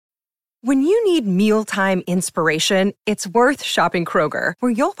When you need mealtime inspiration, it's worth shopping Kroger,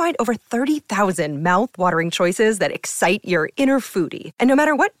 where you'll find over 30,000 mouth-watering choices that excite your inner foodie. And no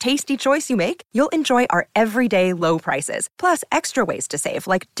matter what tasty choice you make, you'll enjoy our everyday low prices, plus extra ways to save,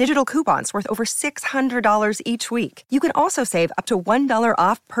 like digital coupons worth over $600 each week. You can also save up to $1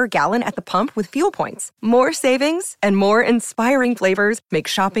 off per gallon at the pump with fuel points. More savings and more inspiring flavors make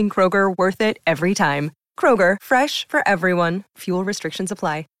shopping Kroger worth it every time. Kroger, fresh for everyone. Fuel restrictions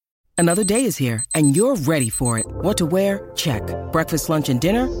apply. Another day is here, and you're ready for it. What to wear? Check. Breakfast, lunch, and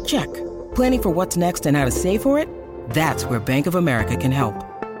dinner? Check. Planning for what's next and how to save for it? That's where Bank of America can help.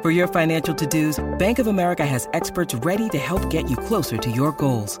 For your financial to-dos, Bank of America has experts ready to help get you closer to your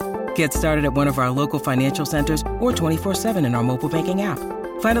goals. Get started at one of our local financial centers or 24/7 in our mobile banking app.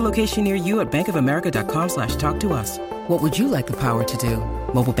 Find a location near you at bankofamerica.com/talktous. What would you like the power to do?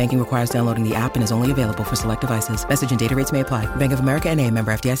 Mobile banking requires downloading the app and is only available for select devices. Message and data rates may apply. Bank of America N.A.,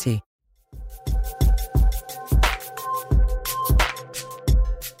 member FDIC.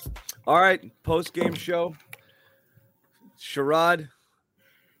 All right, post-game show. Sherrod,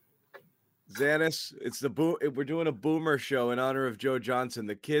 Zanis, we're doing a boomer show in honor of Joe Johnson.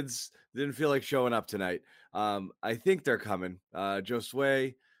 The kids didn't feel like showing up tonight. I think they're coming.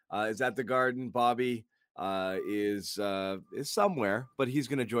 Josue is at the Garden. Bobby is somewhere, but he's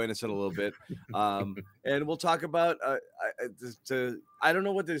going to join us in a little bit. And we'll talk about I don't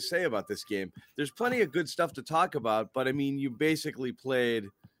know what to say about this game. There's plenty of good stuff to talk about, but I mean, you basically played.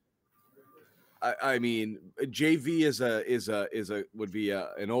 I mean, JV would be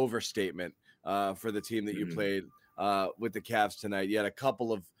an overstatement for the team that you played with the Cavs tonight. You had a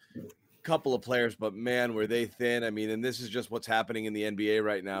couple of players, but man, were they thin. I mean, and this is just what's happening in the NBA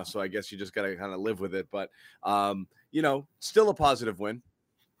right now. So I guess you just got to kind of live with it. But, still a positive win.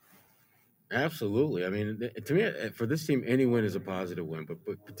 Absolutely. I mean, to me, for this team, any win is a positive win. But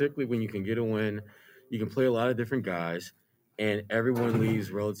particularly when you can get a win, you can play a lot of different guys, and everyone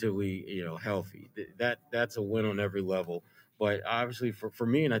leaves relatively, healthy. That's a win on every level. But obviously for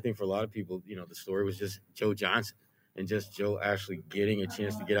me, and I think for a lot of people, the story was just Joe Johnson. And just Joe actually getting a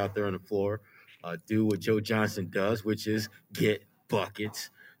chance to get out there on the floor, do what Joe Johnson does, which is get buckets.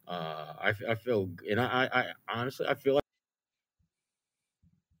 I feel, and I honestly, I feel like.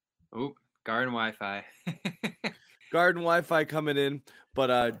 Oh, Garden Wi-Fi. Garden Wi-Fi coming in,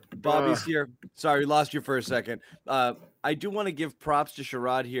 but Bobby's here. Sorry, lost you for a second. I do want to give props to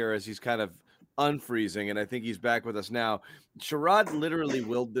Sherrod here as he's kind of unfreezing, and I think he's back with us now. Sherrod literally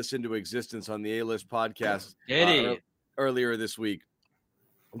willed this into existence on the A-List podcast earlier this week.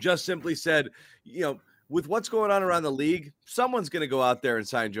 Just simply said, with what's going on around the league, someone's going to go out there and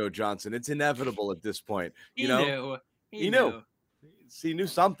sign Joe Johnson. It's inevitable at this point. He knew. He knew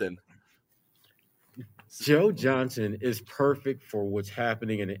something. Joe Johnson is perfect for what's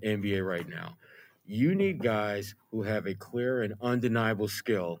happening in the NBA right now. You need guys who have a clear and undeniable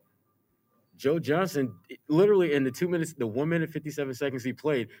skill. Joe Johnson, literally in the 1 minute, 57 seconds he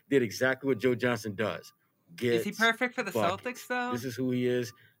played, did exactly what Joe Johnson does. Is he perfect for the buckets. Celtics, though? This is who he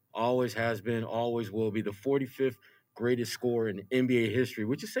is, always has been, always will be, the 45th greatest scorer in NBA history,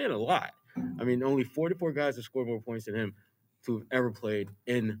 which is saying a lot. I mean, only 44 guys have scored more points than him to have ever played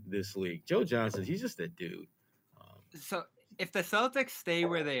in this league. Joe Johnson, he's just a dude. So if the Celtics stay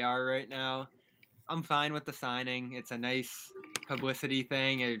where they are right now, I'm fine with the signing. It's a nice publicity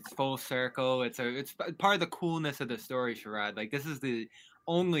thing. It's full circle. It's part of the coolness of the story, Sherrod. Like, this is the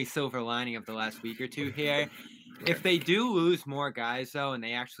only silver lining of the last week or two here. If they do lose more guys, though, and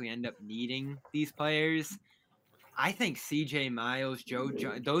they actually end up needing these players, I think CJ Miles,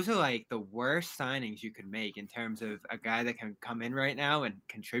 those are like the worst signings you could make in terms of a guy that can come in right now and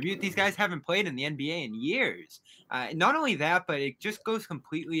contribute. These guys haven't played in the NBA in years. Not only that, but it just goes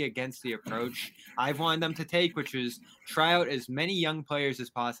completely against the approach I've wanted them to take, which is try out as many young players as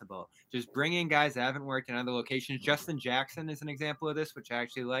possible. Just bring in guys that haven't worked in other locations. Justin Jackson is an example of this, which I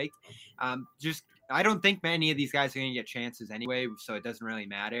actually liked. I don't think many of these guys are going to get chances anyway, so it doesn't really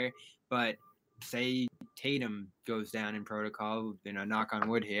matter. But say Tatum goes down in protocol, knock on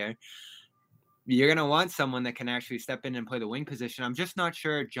wood here, you're going to want someone that can actually step in and play the wing position. I'm just not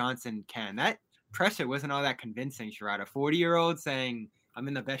sure Johnson can. That presser wasn't all that convincing, Sherrod. A 40-year-old saying, I'm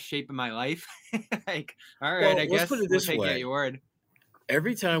in the best shape of my life. Like, all right, I guess we'll take it at your word.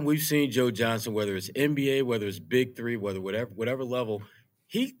 Every time we've seen Joe Johnson, whether it's NBA, whether it's Big Three, whatever level,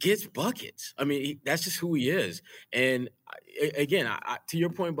 he gets buckets. I mean, that's just who he is. And again, to your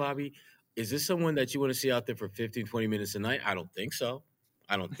point, Bobby, is this someone that you want to see out there for 15, 20 minutes a night? I don't think so.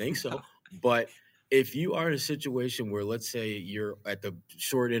 No. But if you are in a situation where, let's say, you're at the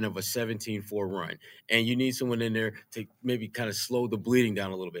short end of a 17-4 run and you need someone in there to maybe kind of slow the bleeding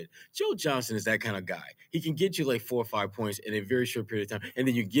down a little bit, Joe Johnson is that kind of guy. He can get you like 4 or 5 points in a very short period of time, and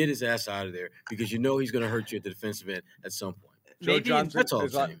then you get his ass out of there because you know he's going to hurt you at the defensive end at some point. Joe Maybe Johnson That's all I'm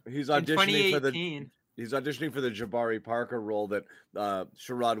is saying. he's in auditioning for the 2018. he's auditioning for the Jabari Parker role that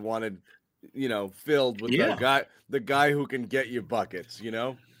Sherrod wanted, filled with Yeah. the guy who can get you buckets,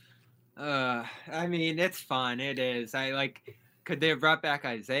 I mean, it's fun. It is. Could they have brought back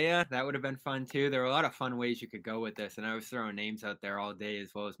Isaiah? That would have been fun too. There are a lot of fun ways you could go with this, and I was throwing names out there all day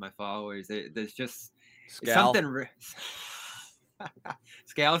as well as my followers. There's just Scal. something.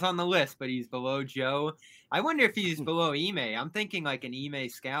 Scal's on the list, but he's below Joe. I wonder if he's below Ime. I'm thinking like an Ime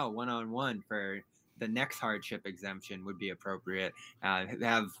Scal 1-on-1 for the next hardship exemption would be appropriate.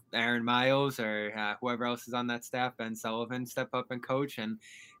 Have Aaron Miles or whoever else is on that staff, Ben Sullivan, step up and coach. And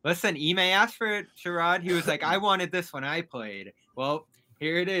listen, Ime asked for it, Sherrod. He was like, I wanted this when I played. Well,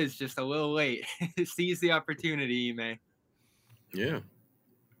 here it is, just a little late. Seize the opportunity, Ime. Yeah.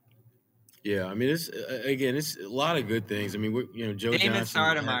 Yeah, I mean, it's a lot of good things. I mean, Joe Damon Johnson.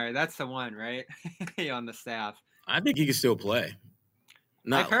 Stoudemire, that's the one, right? On the staff. I think he can still play.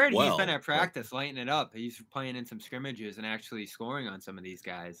 I've heard he's been at practice lighting it up. He's playing in some scrimmages and actually scoring on some of these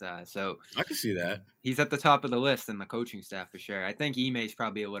guys. So I can see that. He's at the top of the list in the coaching staff for sure. I think Ime's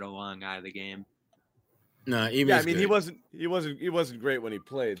probably a little long out of the game. No, Ime's yeah, I mean good. he wasn't great when he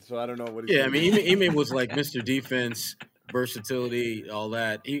played, so I don't know what he's Yeah, I mean Ime was like Mr. Defense, versatility, all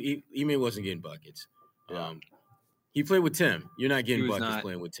that. Ime wasn't getting buckets. Yeah. He played with Tim. You're not getting buckets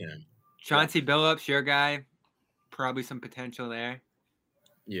playing with Tim. Chauncey Billups, your guy, probably some potential there.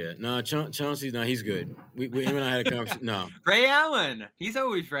 Yeah, no, Chauncey, no, he's good. Him and I had a conversation. No, Ray Allen, he's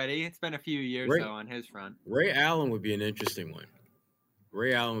always ready. It's been a few years though on his front. Ray Allen would be an interesting one. Do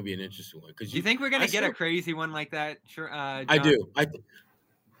you think we're gonna get a crazy one like that? Sure, I do.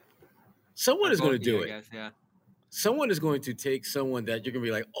 Someone is going to do it. Guess, yeah. Someone is going to take someone that you're going to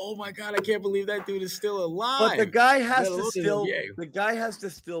be like, oh my God, I can't believe that dude is still alive. But the guy has to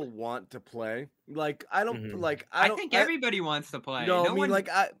still want to play. Like I think everybody wants to play. No,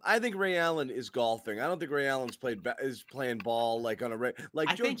 I think Ray Allen is golfing. I don't think Ray Allen's is playing ball like on a like.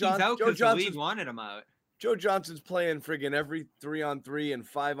 I think he's out because the league wanted him out. Joe Johnson's playing friggin' every 3-on-3 and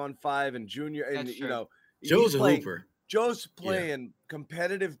 5-on-5 and junior, and Joe's a hooper. Joe's playing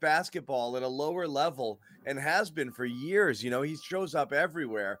competitive basketball at a lower level and has been for years. He shows up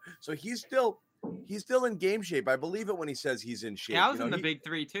everywhere. So he's still in game shape. I believe it when he says he's in shape. Cal's in the big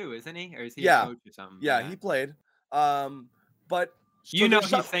three too, isn't he? Or is he a coach or something? Yeah, he played. But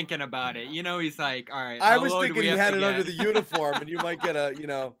he's thinking about it. He's like, all right. I was thinking he had it under the uniform, and you might get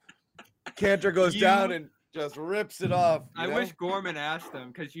a, Cantor goes down and just rips it off. I wish Gorman asked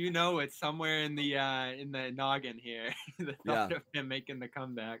him because it's somewhere in the noggin here. The thought of him making the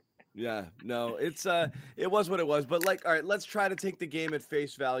comeback. Yeah, no, it was what it was. But all right, let's try to take the game at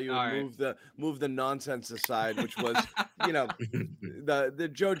face value and move the nonsense aside, which was the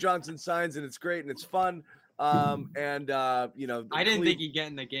Joe Johnson signs, and it's great and it's fun. I didn't think he'd get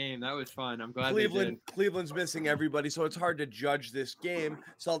in the game. That was fun. I'm glad Cleveland's missing everybody, so it's hard to judge this game.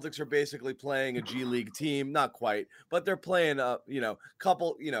 Celtics are basically playing a G League team, not quite, but they're playing a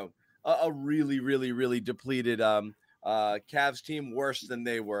really, really, really depleted Cavs team, worse than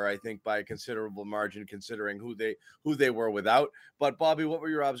they were, I think, by a considerable margin, considering who they were without. But Bobby, what were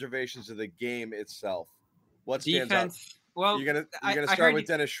your observations of the game itself? What stands out? Well, you're gonna start with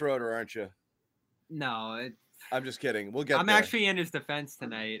Dennis Schroeder, aren't you? No, I'm just kidding. We'll get. I'm actually in his defense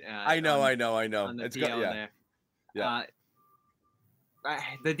tonight. I know. On the PL there. Yeah.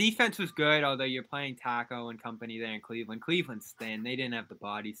 The defense was good, although you're playing Taco and company there in Cleveland. Cleveland's thin. They didn't have the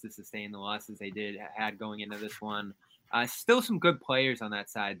bodies to sustain the losses they had going into this one. Still some good players on that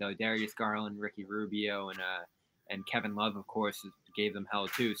side, though. Darius Garland, Ricky Rubio, and Kevin Love, of course, gave them hell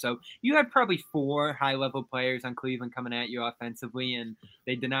too. So you had probably 4 high-level players on Cleveland coming at you offensively, and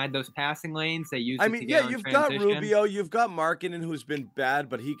they denied those passing lanes. They used you've got Rubio, you've got Markkanen, who's been bad,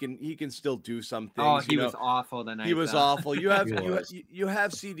 but he can still do some things. Oh, he was awful tonight. He was awful. You have you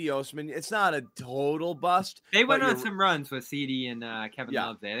have CD Osman. It's not a total bust. They went on some runs with CD and Kevin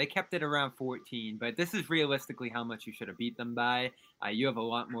Love there. They kept it around 14, but this is realistically how much you should have beat them by. You have a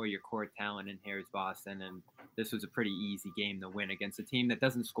lot more of your core talent in here as Boston, and this was a pretty easy game to win against a team that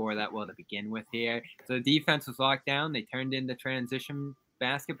doesn't score that well to begin with here. So the defense was locked down. They turned into transition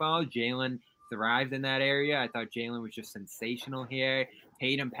basketball. Jalen thrived in that area. I thought Jalen was just sensational here.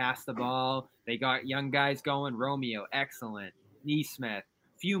 Tatum passed the ball. They got young guys going. Romeo, excellent. Neesmith,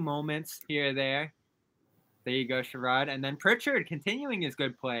 few moments here or there. There you go, Sherrod. And then Pritchard continuing his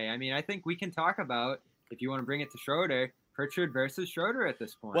good play. I mean, I think we can talk about, if you want to bring it to Schroeder, Pritchard versus Schroeder at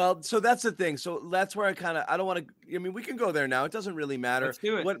this point. Well, so that's the thing. So that's where I don't want to, I mean, we can go there now. It doesn't really matter. Let's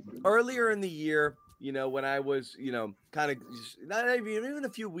do it. What earlier in the year, when I was, kind of not even a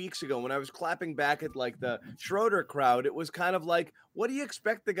few weeks ago when I was clapping back at like the Schroeder crowd, it was kind of like, what do you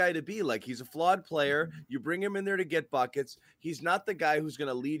expect the guy to be? Like, he's a flawed player. You bring him in there to get buckets. He's not the guy who's going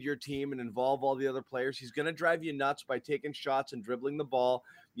to lead your team and involve all the other players. He's going to drive you nuts by taking shots and dribbling the ball,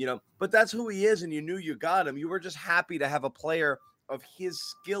 but that's who he is. And you knew you got him. You were just happy to have a player of his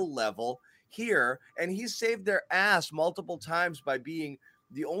skill level here. And he's saved their ass multiple times by being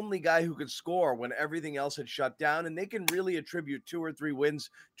the only guy who could score when everything else had shut down, and they can really attribute 2 or 3 wins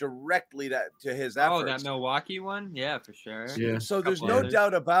directly to his efforts. Oh, that Milwaukee one? Yeah, for sure. Yeah. So there's no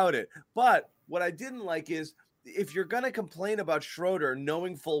doubt about it. But what I didn't like is, if you're going to complain about Schroeder,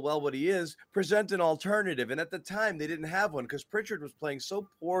 knowing full well what he is, present an alternative. And at the time, they didn't have one because Pritchard was playing so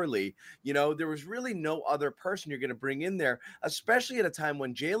poorly. There was really no other person you're going to bring in there, especially at a time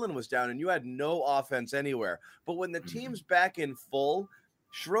when Jalen was down and you had no offense anywhere. But when the team's back in full,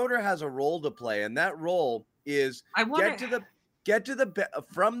 Schroeder has a role to play, and that role is get to the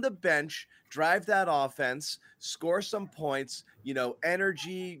from the bench, drive that offense, score some points,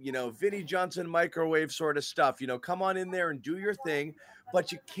 energy, Vinnie Johnson microwave sort of stuff. Come on in there and do your thing,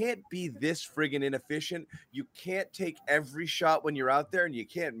 but you can't be this friggin' inefficient. You can't take every shot when you're out there, and you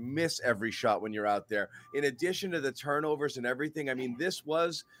can't miss every shot when you're out there. In addition to the turnovers and everything, I mean, this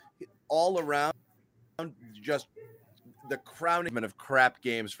was all around just the crowning of crap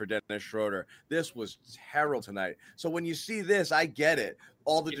games for Dennis Schroeder. This was terrible tonight. So when you see this, I get it.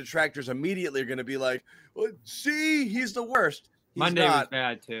 All the detractors immediately are going to be like, well, see, he's the worst. Monday was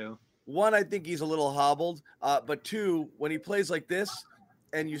bad too. One, I think he's a little hobbled. But two, when he plays like this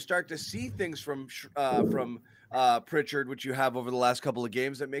and you start to see things from Pritchard, which you have over the last couple of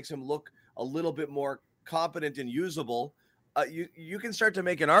games, that makes him look a little bit more competent and usable. You can start to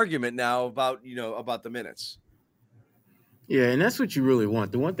make an argument now about the minutes. Yeah, and that's what you really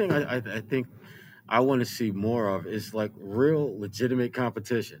want. The one thing I think I want to see more of is like real legitimate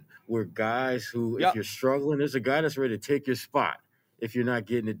competition where guys who, if you're struggling, there's a guy that's ready to take your spot if you're not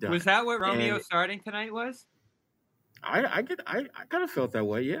getting it done. Was that what Romeo starting tonight was? I kind of felt that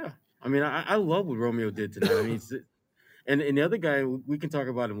way, yeah. I mean, I love what Romeo did tonight. I mean, and the other guy, we can talk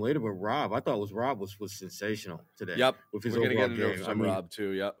about him later, but Rob was sensational today. Yep, with his we're overall gonna get into game. some Rob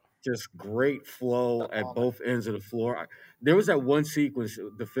too. Yep. Just great flow at both ends of the floor. There was that one sequence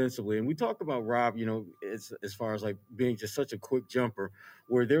defensively, and we talk about Rob, as far as like being just such a quick jumper,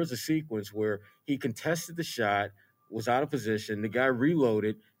 where there was a sequence where he contested the shot, was out of position, the guy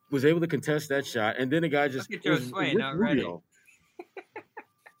reloaded, was able to contest that shot, and then the guy just Look at Joe Sway, not ready.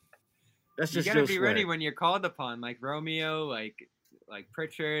 That's just you gotta Joe be Sway. ready when you're called upon, like Romeo, like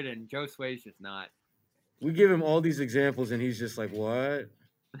Pritchard, and Joe Sway's just not. We give him all these examples, and he's just like, what?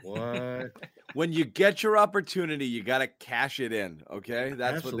 When you get your opportunity, you got to cash it in. Okay.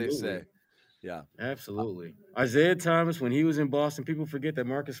 That's Absolutely. What they say. Yeah, absolutely. Isaiah Thomas, when he was in Boston, people forget that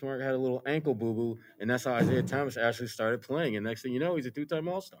Marcus Smart had a little ankle boo-boo, and that's how Isaiah Thomas actually started playing. And next thing you know, he's a 2-time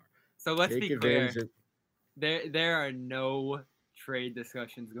All-Star. So let's be clear. There are no trade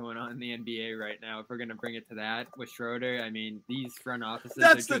discussions going on in the NBA right now. If we're going to bring it to that with Schroeder, I mean, these front offices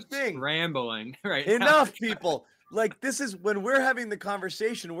are just scrambling right now. Enough, people. Like, this is when we're having the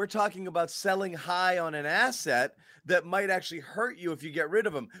conversation, we're talking about selling high on an asset that might actually hurt you if you get rid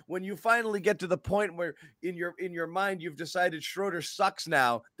of him. When you finally get to the point where in your mind you've decided Schroeder sucks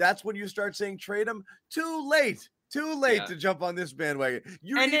now, that's when you start saying trade him. Too late to jump on this bandwagon.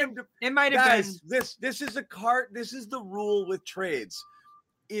 You need him to. It might have been this is a cart. This is the rule with trades.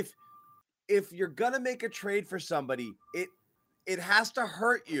 If you're gonna make a trade for somebody, it has to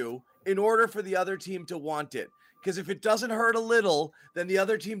hurt you in order for the other team to want it. Because if it doesn't hurt a little, then the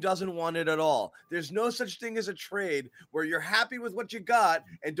other team doesn't want it at all. There's no such thing as a trade where you're happy with what you got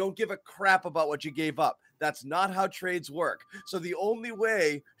and don't give a crap about what you gave up. That's not how trades work. So the only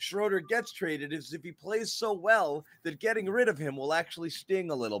way Schroeder gets traded is if he plays so well that getting rid of him will actually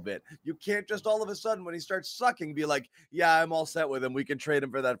sting a little bit. You can't just all of a sudden when he starts sucking be like, yeah, I'm all set with him. We can trade him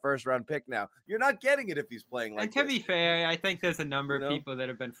for that first round pick now. You're not getting it if he's playing like this. And to be fair, I think there's a number of people that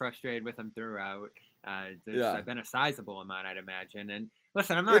have been frustrated with him throughout. There's been a sizable amount, I'd imagine. And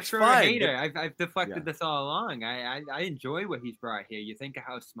listen, I'm not a hater. I've deflected this all along. I enjoy what he's brought here. You think of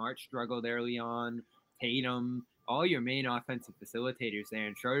how Smart struggled early on, Tatum, all your main offensive facilitators there,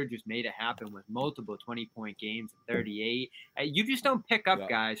 and Schroeder just made it happen with multiple 20-point games at 38. You just don't pick up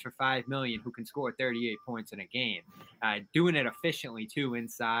guys for $5 million who can score 38 points in a game. Doing it efficiently too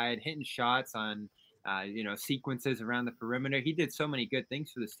inside, hitting shots on sequences around the perimeter. He did so many good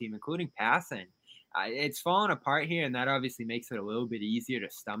things for this team, including passing. It's fallen apart here, and that obviously makes it a little bit easier to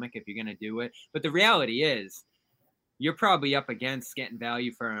stomach if you're going to do it. But the reality is, you're probably up against getting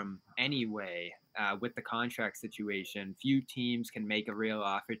value for him anyway with the contract situation. Few teams can make a real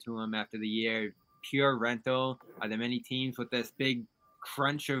offer to him after the year. Pure rental. Are there many teams with this big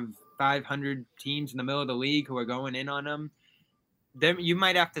crunch of 500 teams in the middle of the league who are going in on him? Then you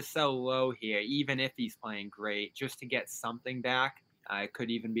might have to sell low here, even if he's playing great, just to get something back. It could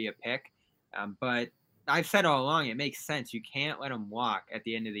even be a pick. But I've said all along, it makes sense. You can't let him walk at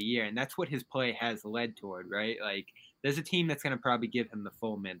the end of the year. And that's what his play has led toward, right? Like, there's a team that's going to probably give him the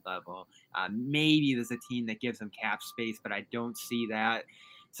full mid-level. Maybe there's a team that gives him cap space, but I don't see that.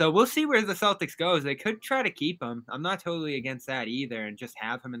 So we'll see where the Celtics goes. They could try to keep him. I'm not totally against that either, and just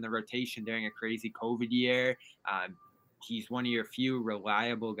have him in the rotation during a crazy COVID year. He's one of your few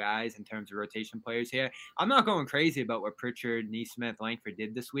reliable guys in terms of rotation players here. I'm not going crazy about what Pritchard, Neesmith, Langford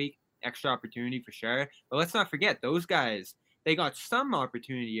did this week. Extra opportunity for sure. But let's not forget, those guys, they got some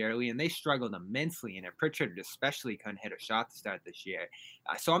opportunity early, and they struggled immensely in it. Pritchard especially couldn't hit a shot to start this year.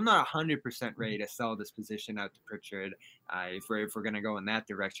 So I'm not 100% ready to sell this position out to Pritchard if we're going to go in that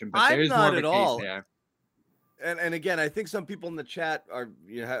direction. But there's more of a case there. And again, I think some people in the chat are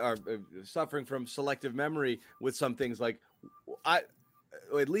suffering from selective memory with some things. Like, at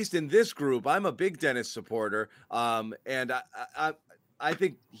least in this group, I'm a big Dennis supporter, and I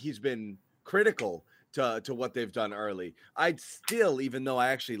think he's been critical to what they've done early. I'd still, even though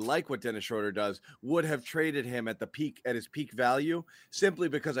I actually like what Dennis Schroeder does, would have traded him at his peak value, simply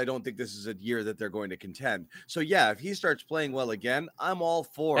because I don't think this is a year that they're going to contend. So yeah, if he starts playing well again, I'm all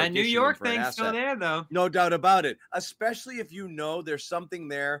for that New York thing's still there, though. No doubt about it. Especially if you know there's something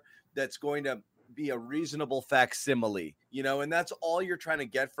there that's going to be a reasonable facsimile, and that's all you're trying to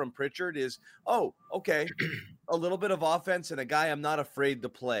get from Pritchard is, oh, okay, a little bit of offense and a guy I'm not afraid to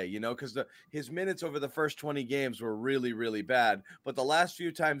play, because his minutes over the first 20 games were really, really bad. But the last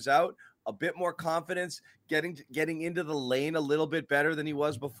few times out, a bit more confidence, getting into the lane a little bit better than he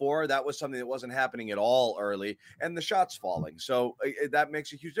was before. That was something that wasn't happening at all early, and the shots falling. So that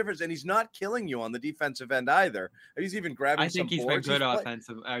makes a huge difference. And he's not killing you on the defensive end either. He's even grabbing some boards. I think he's been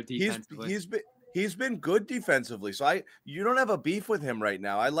good defensively. He's been good defensively. So you don't have a beef with him right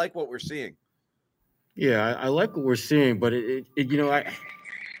now. I like what we're seeing. Yeah, I like what we're seeing, but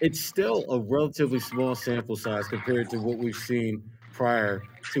it's still a relatively small sample size compared to what we've seen prior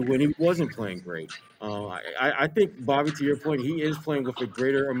to when he wasn't playing great. I think, Bobby, to your point, he is playing with a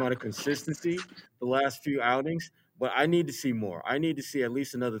greater amount of consistency the last few outings, but I need to see more. I need to see at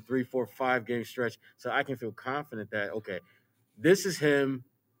least another 3, 4, 5 game stretch so I can feel confident that, okay, this is him.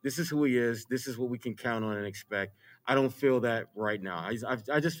 This is who he is. This is what we can count on and expect. I don't feel that right now.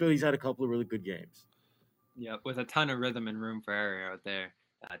 I just feel he's had a couple of really good games. Yeah, with a ton of rhythm and room for error out there.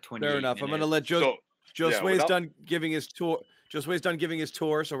 28 Fair enough. minutes. I'm going to let Josue's done giving his tour. Josue's done giving his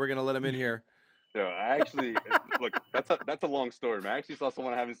tour, so we're going to let him in here. Yeah, I actually look. That's a long story, man. I actually saw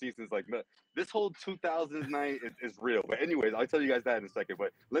someone I haven't seen since this whole 2000s night is real. But anyways, I'll tell you guys that in a second.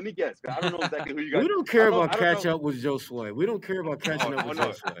 But let me guess. I don't know exactly who you guys. We don't care about catch up with Josue. We don't care about catching up with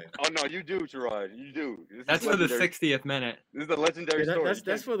Josue. Oh no, you do, Gerard. You do. That's for the 60th minute. This is a legendary story.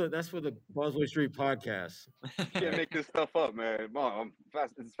 That's for the Causeway Street podcast. You can't make this stuff up, man.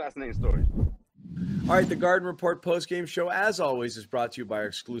 It's a fascinating story. All right, the Garden Report postgame show, as always, is brought to you by our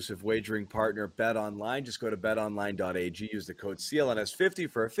exclusive wagering partner, BetOnline. Just go to betonline.ag, use the code CLNS50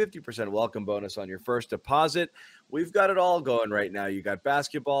 for a 50% welcome bonus on your first deposit. We've got it all going right now. You got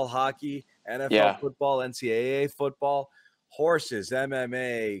basketball, hockey, NFL football, NCAA football, horses,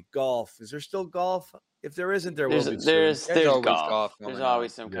 MMA, golf. Is there still golf? If there isn't, there will be. There's golf. There's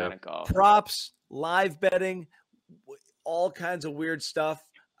always some kind of golf. Props, live betting, all kinds of weird stuff.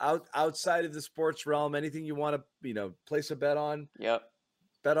 Outside of the sports realm, anything you want to, place a bet on. Yep.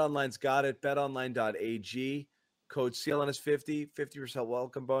 BetOnline's got it. BetOnline.ag. Code CLNS50, 50%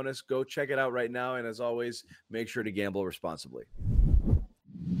 welcome bonus. Go check it out right now. And as always, make sure to gamble responsibly.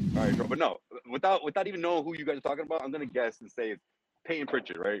 All right, but no, without even knowing who you guys are talking about, I'm gonna guess and say it's Peyton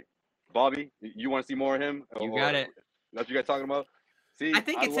Pritchard, right? Bobby, you want to see more of him? You got it. That's what you guys talking about? See, I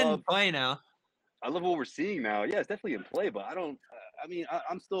think it's in play now. I love what we're seeing now. Yeah, it's definitely in play, but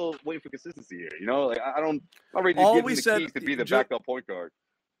I'm still waiting for consistency here. Like I'm not ready to give him the keys to be the backup point guard.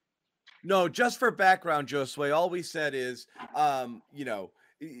 No, just for background, Josue, all we said is,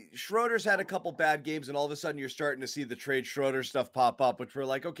 Schroeder's had a couple bad games, and all of a sudden you're starting to see the trade Schroeder stuff pop up, which we're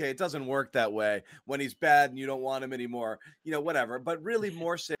like, okay, it doesn't work that way when he's bad and you don't want him anymore, whatever. But really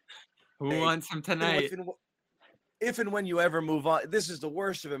more so, who wants him tonight? if and when you ever move on, this is the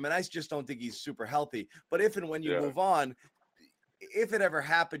worst of him, and I just don't think he's super healthy. But if and when you move on, if it ever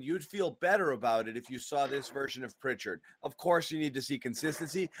happened, you'd feel better about it if you saw this version of Pritchard. Of course, you need to see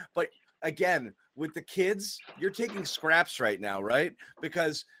consistency, but again, with the kids, you're taking scraps right now, right?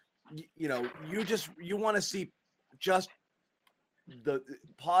 Because you want to see just the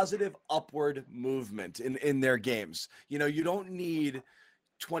positive upward movement in their games. You don't need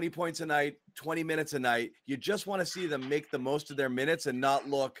 20 points a night, 20 minutes a night. You just want to see them make the most of their minutes and not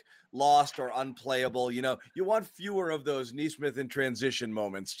look lost or unplayable. You want fewer of those Neesmith in transition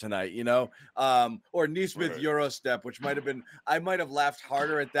moments tonight, or Neesmith Euro step, which I might have laughed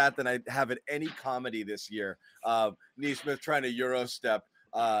harder at that than I have at any comedy this year. Neesmith trying to Euro step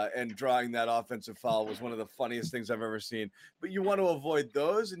and drawing that offensive foul was one of the funniest things I've ever seen. But you want to avoid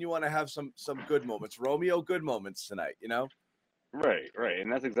those, and you want to have some good moments. Romeo, good moments tonight, Right.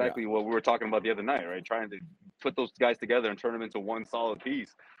 And that's exactly what we were talking about the other night, right? Trying to put those guys together and turn them into one solid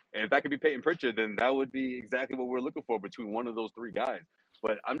piece. And if that could be Peyton Pritchard, then that would be exactly what we're looking for between one of those three guys.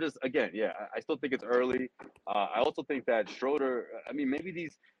 But I'm just, again, I still think it's early. I also think that Schroeder, maybe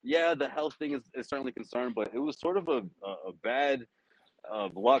the health thing is certainly concerned, but it was sort of a bad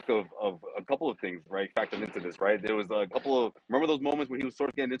luck of a couple of things, right, factored into this, right? There was a couple of, remember those moments when he was sort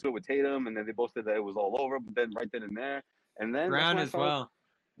of getting into it with Tatum, and then they both said that it was all over, but then right then and there. And then Brown as well.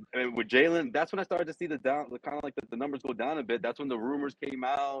 And with Jalen, that's when I started to see the numbers go down a bit. That's when the rumors came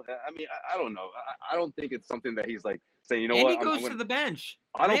out. I don't know. I don't think it's something that he's like saying, and he goes to the bench.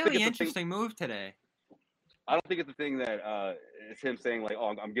 Really interesting move today. I don't think it's a thing that it's him saying like,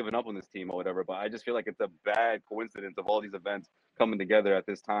 oh, I'm giving up on this team or whatever. But I just feel like it's a bad coincidence of all these events coming together at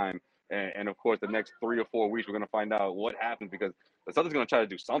this time. And of course, the next 3 or 4 weeks, we're going to find out what happens because the Celtics are going to try to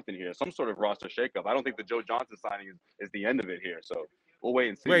do something here, some sort of roster shakeup. I don't think the Joe Johnson signing is the end of it here. So we'll wait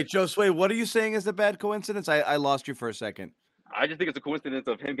and see. Wait, Josue, what are you saying is a bad coincidence? I lost you for a second. I just think it's a coincidence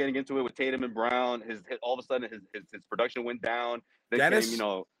of him getting into it with Tatum and Brown. All of a sudden his production went down. Then Dennis?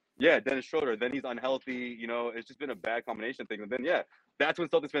 Dennis Schroeder. Then he's unhealthy. It's just been a bad combination thing. And then that's when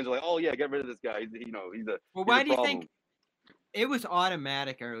Celtics fans are like, oh yeah, get rid of this guy. He's a well. Why do you think it was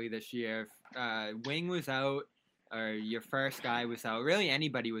automatic early this year? Wing was out, or your first guy was out. Really,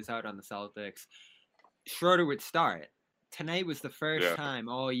 anybody was out on the Celtics. Schroeder would start. Tonight was the first time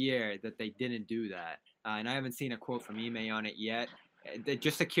all year that they didn't do that. And I haven't seen a quote from Ime on it yet.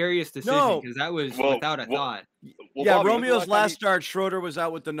 Just a curious decision because that was without a thought. Bobby, Romeo's last start, Schroeder was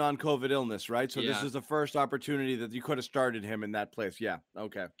out with the non-COVID illness, right? So this is the first opportunity that you could have started him in that place. Yeah,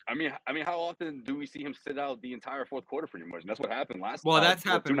 okay. How often do we see him sit out the entire fourth quarter pretty much? And that's what happened last. Well, that's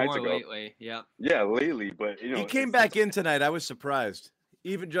happened more lately. Yeah. Yeah, lately, but he came back in tonight. I was surprised.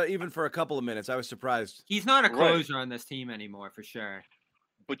 Even for a couple of minutes, I was surprised. He's not a closer on this team anymore, for sure.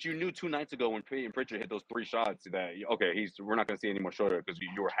 But you knew 2 nights ago when Peyton Pritchard hit those 3 shots that we're not going to see any more Schroeder because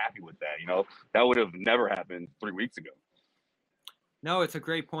you were happy with that. That would have never happened 3 weeks ago. No, it's a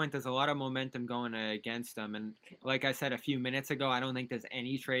great point. There's a lot of momentum going against them, and like I said a few minutes ago, I don't think there's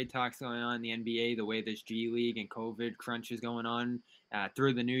any trade talks going on in the NBA the way this G League and COVID crunch is going on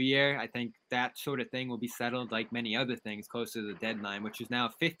through the new year. I think that sort of thing will be settled like many other things close to the deadline, which is now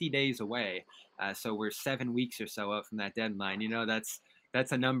 50 days away. So we're 7 weeks or so out from that deadline.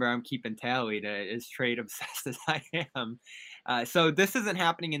 That's a number I'm keeping tally to, as trade obsessed as I am. So this isn't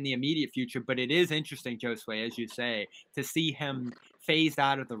happening in the immediate future, but it is interesting, Josue, as you say, to see him phased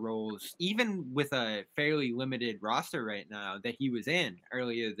out of the roles, even with a fairly limited roster right now that he was in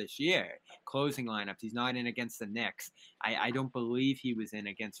earlier this year. Closing lineups. He's not in against the Knicks. I don't believe he was in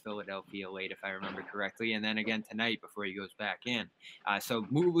against Philadelphia late, if I remember correctly. And then again tonight before he goes back in.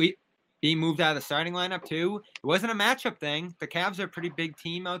 Being moved out of the starting lineup, too. It wasn't a matchup thing. The Cavs are a pretty big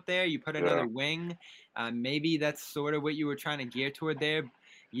team out there. You put another wing. Maybe that's sort of what you were trying to gear toward there.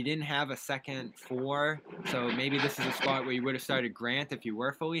 You didn't have a second 4, so maybe this is a spot where you would have started Grant if you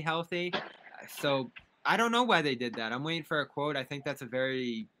were fully healthy. So I don't know why they did that. I'm waiting for a quote. I think that's a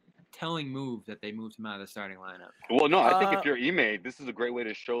very telling move that they moved him out of the starting lineup. Well, no, I think if you're Ime, this is a great way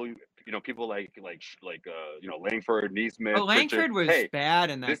to show people like Langford, Neesmith. But Langford was bad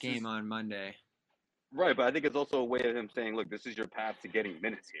in that game on Monday. Right, but I think it's also a way of him saying, look, this is your path to getting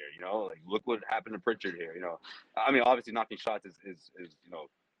minutes here, look what happened to Pritchard here, obviously knocking shots is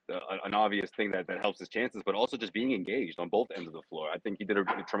an obvious thing that helps his chances, but also just being engaged on both ends of the floor. I think he did a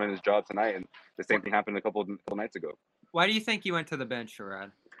tremendous job tonight, and the same thing happened a couple nights ago. Why do you think he went to the bench,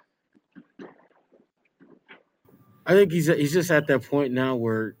 Sherrod? I think he's just at that point now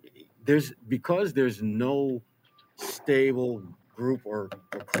where there's no stable group or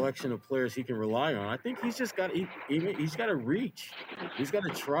a collection of players he can rely on. I think he's just got he's got to reach. He's got to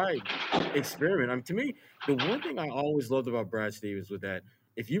try, experiment. I mean, to me, the one thing I always loved about Brad Stevens was that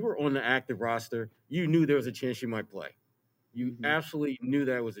if you were on the active roster, you knew there was a chance you might play. You absolutely knew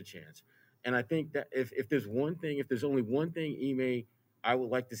that was a chance. And I think that if there's one thing, if there's only one thing Ime I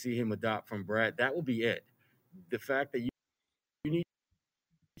would like to see him adopt from Brad, that would be it. The fact that you need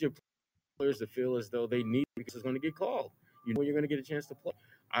your players to feel as though they need because it's going to get called. You know you're going to get a chance to play.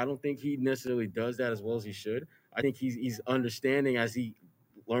 I don't think he necessarily does that as well as he should. I think he's understanding as he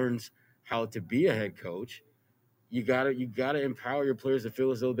learns how to be a head coach. You gotta empower your players to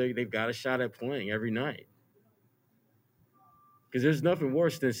feel as though they've got a shot at playing every night. Because there's nothing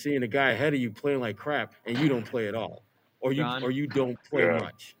worse than seeing a guy ahead of you playing like crap and you don't play at all, or you don't play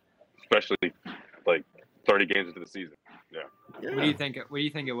much. Especially like 30 games into the season. Yeah. What do you think? What do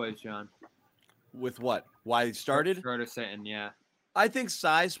you think it was, John? With what? Why it started? Schroeder sitting, yeah. I think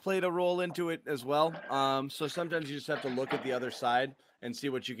size played a role into it as well. So sometimes you just have to look at the other side and see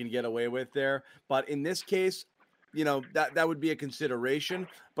what you can get away with there. But in this case, you know, that would be a consideration.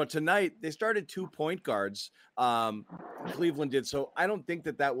 But tonight they started 2 point guards. Cleveland did. So I don't think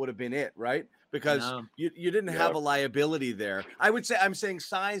that would have been it, right? Because you didn't have a liability there. I'm saying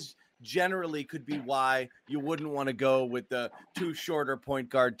size generally could be why you wouldn't want to go with the 2 shorter point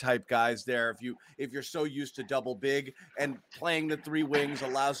guard type guys there. If you're so used to double big, and playing the 3 wings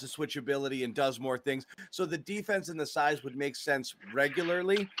allows the switchability and does more things. So the defense and the size would make sense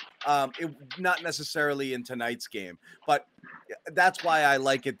regularly. Not necessarily in tonight's game, but that's why I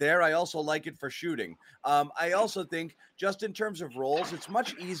like it there. I also like it for shooting. I also think just in terms of roles, it's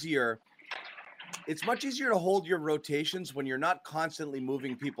much easier to hold your rotations when you're not constantly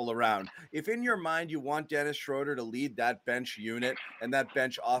moving people around. If in your mind you want Dennis Schroeder to lead that bench unit and that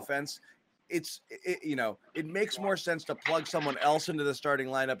bench offense, it makes more sense to plug someone else into the starting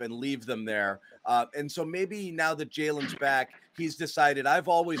lineup and leave them there. And so maybe now that Jalen's back, he's decided I've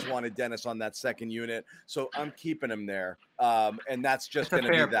always wanted Dennis on that second unit, so I'm keeping him there. And that's just going to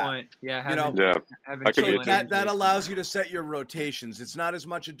be that. Point. Yeah, so that allows you to set your rotations. It's not as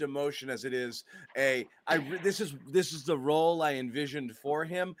much a demotion as it is this is the role I envisioned for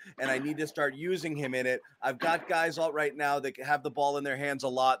him, and I need to start using him in it. I've got guys out right now that have the ball in their hands a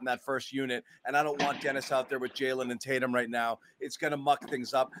lot in that first unit, and I don't want Dennis out there with Jalen and Tatum right now. It's going to muck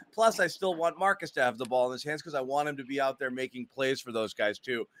things up. Plus, I still want Marcus to have the ball in his hands because I want him to be out there making plays for those guys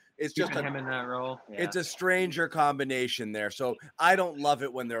too. It's just him in that role. Yeah. It's a stranger combination there. So I don't love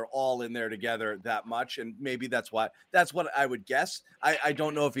it when they're all in there together that much. And maybe that's what I would guess. I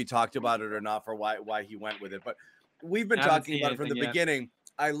don't know if he talked about it or not for why he went with it, but we've been talking about it from the beginning.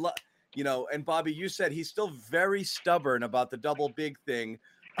 I love, and Bobby, you said he's still very stubborn about the double big thing.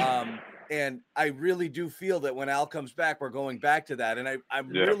 And I really do feel that when Al comes back, we're going back to that. And I'm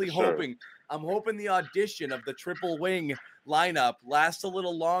really hoping, I'm hoping the audition of the triple wing lineup lasts a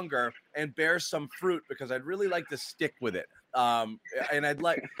little longer and bears some fruit, because I'd really like to stick with it. And I'd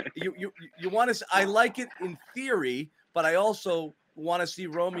like you want to. I like it in theory, but I also want to see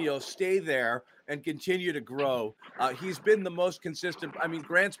Romeo stay there and continue to grow. He's been the most consistent. I mean,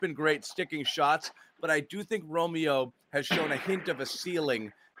 Grant's been great sticking shots, but I do think Romeo has shown a hint of a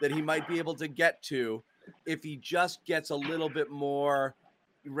ceiling that he might be able to get to if he just gets a little bit more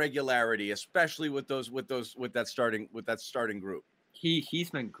regularity, especially with that starting group. He's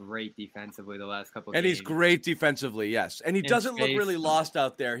been great defensively the last couple of games. And he's great defensively, yes. And he doesn't look really lost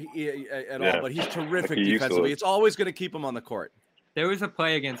out there at all, but he's terrific defensively. It's always going to keep him on the court. There was a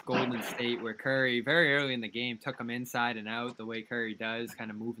play against Golden State where Curry, very early in the game, took him inside and out the way Curry does,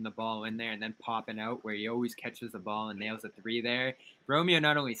 kind of moving the ball in there and then popping out, where he always catches the ball and nails a 3 there. Romeo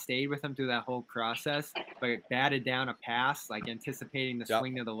not only stayed with him through that whole process, but batted down a pass, like anticipating the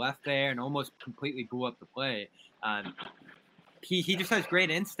swing to the left there, and almost completely blew up the play. He just has great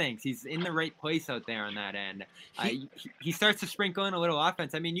instincts. He's in the right place out there on that end. He starts to sprinkle in a little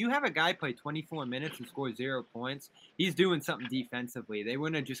offense. I mean, you have a guy play 24 minutes and score 0 points. He's doing something defensively. They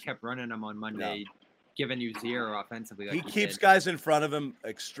wouldn't have just kept running him on Monday, giving you 0 offensively. He keeps guys in front of him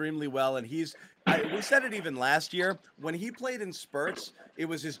extremely well, and we said it even last year when he played in spurts. It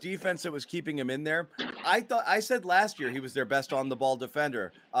was his defense that was keeping him in there. I said last year he was their best on the ball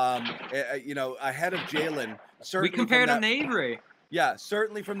defender. Ahead of Jalen. We compared him to Avery. Yeah,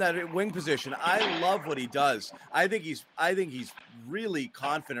 certainly from that wing position. I love what he does. I think he's really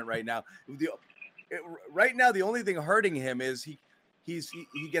confident right now. Right now, the only thing hurting him is he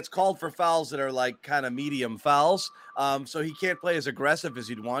gets called for fouls that are like kind of medium fouls. So he can't play as aggressive as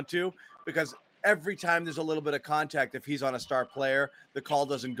he'd want to, because every time there's a little bit of contact, if he's on a star player, the call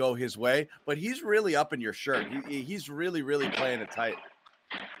doesn't go his way. But he's really up in your shirt. He's really, really playing it tight.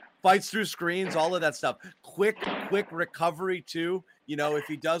 Fights through screens, all of that stuff. Quick recovery too. You know, if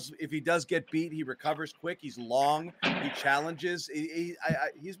he does get beat, he recovers quick. He's long. He challenges.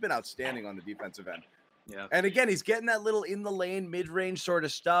 He's been outstanding on the defensive end. Yeah. And again, he's getting that little in the lane, mid-range sort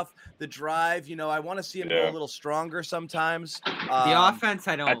of stuff. The drive, you know, I want to see him go a little stronger sometimes. The offense,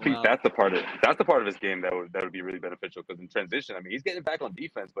 I think that's the part of his game that would be really beneficial, because in transition, I mean, he's getting back on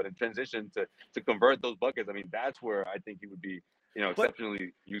defense, but in transition to convert those buckets, I mean, that's where I think he would be, you know,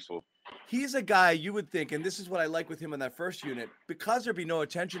 exceptionally useful. He's a guy you would think, and this is what I like with him in that first unit, because there'd be no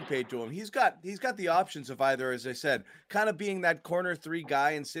attention paid to him. He's got the options of either, as I said, kind of being that corner 3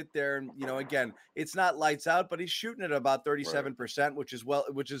 guy and sit there and, you know, again, it's not lights out, but he's shooting at about 37%, which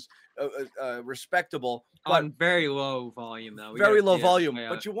is respectable. On very low volume, though. Very low volume,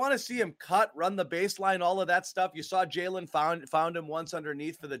 but you want to see him cut, run the baseline, all of that stuff. You saw Jalen found him once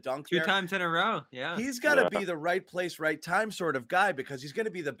underneath for the dunk. 2 times in a row, yeah. He's got to be the right place, right time sort of guy, because he's going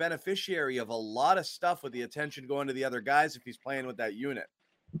to be the beneficiary of a lot of stuff with the attention going to the other guys if he's playing with that unit.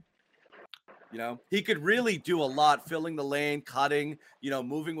 You know, he could really do a lot, filling the lane, cutting, you know,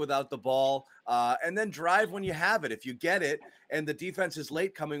 moving without the ball, and then drive when you have it. If you get it and the defense is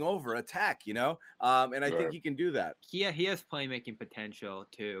late coming over, attack, you know, and I think he can do that. He has playmaking potential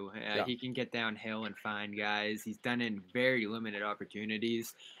too. He can get downhill and find guys. He's done it in very limited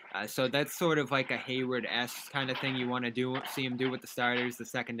opportunities. So that's sort of like a Hayward-esque kind of thing you want to see him do with the starters, the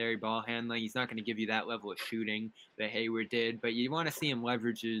secondary ball handling. He's not going to give you that level of shooting that Hayward did, but you want to see him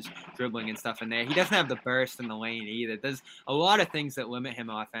leverage his dribbling and stuff in there. He doesn't have the burst in the lane either. There's a lot of things that limit him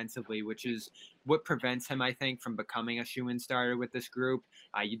offensively, which is what prevents him, I think, from becoming a shoe-in starter with this group.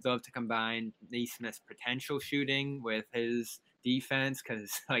 You'd love to combine Naismith's potential shooting with his defense, because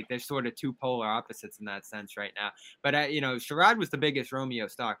like there's sort of 2 polar opposites in that sense right now. But you know, Sherrod was the biggest Romeo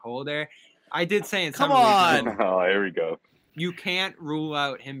stockholder. I did say in some weeks, oh, here we go. You can't rule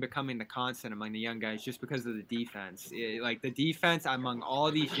out him becoming the constant among the young guys just because of the defense. Like the defense among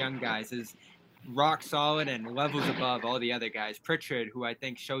all these young guys is rock solid and levels above all the other guys. Pritchard, who I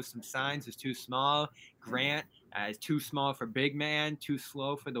think shows some signs, is too small. Grant is too small for big man, too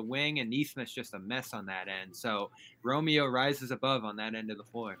slow for the wing, and Neesmith's just a mess on that end. So Romeo rises above on that end of the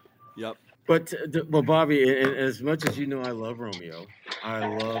floor. Yep. But well, Bobby, as much as you know, I love Romeo. I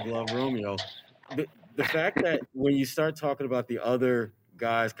love Romeo. The fact that when you start talking about the other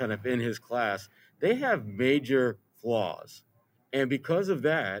guys kind of in his class, they have major flaws, and because of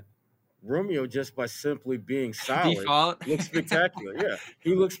that, Romeo, just by simply being solid, looks spectacular. Yeah,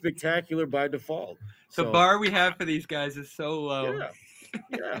 he looks spectacular by default. The bar we have for these guys is so low.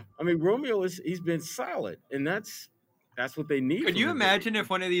 Yeah. I mean, Romeo he's been solid, and that's what they need. Could you imagine if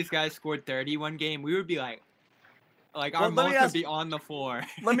one of these guys scored 30 one game? We would be like our mouth would be on the floor.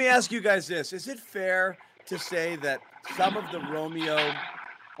 Let me ask you guys this: is it fair to say that some of the Romeo,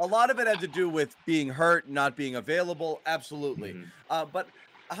 a lot of it had to do with being hurt, not being available? Absolutely, but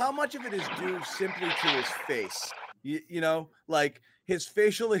how much of it is due simply to his face? You know, like his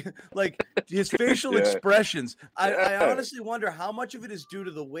facial, expressions. I honestly wonder how much of it is due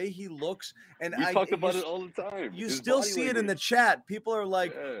to the way he looks. And we talk about it all the time. You still see it in the chat. People are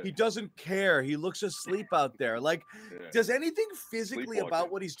like, he doesn't care. He looks asleep out there. Like, does anything physically about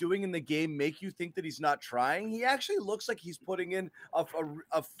what he's doing in the game make you think that he's not trying? He actually looks like he's putting in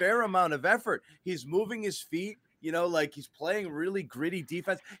a fair amount of effort. He's moving his feet. You know, like he's playing really gritty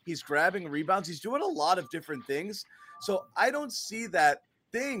defense. He's grabbing rebounds. He's doing a lot of different things. So I don't see that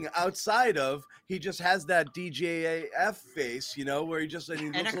thing outside of he just has that DJAF face, you know, where he just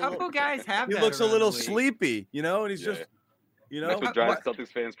and a couple guys have. He looks a little sleepy, you know, and he's just, you know, that's what drives Celtics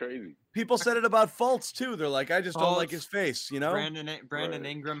fans crazy. People said it about Fultz too. They're like, I just don't like his face, you know. Brandon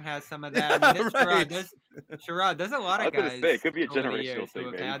Ingram has some of that. I mean, Sherrod, there's a lot of guys. It could be a generational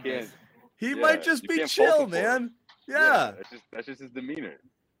thing, man. He might just be chill, man. Yeah. That's just his demeanor.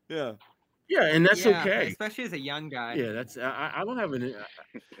 Yeah. Yeah, and that's okay. Especially as a young guy. Yeah, that's I don't have an.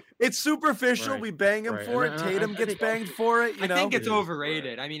 It's superficial. Right. We bang him for it. Tatum gets banged for it. You know? I think it's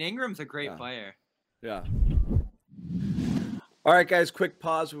overrated. I mean, Ingram's a great player. Yeah. All right, guys, quick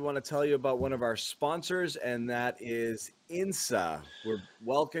pause. We want to tell you about one of our sponsors, and that is INSA. We're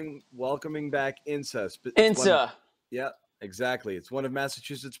welcoming back INSA. INSA. Yeah. Exactly. It's one of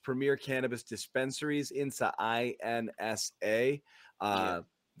Massachusetts' premier cannabis dispensaries, INSA, INSA.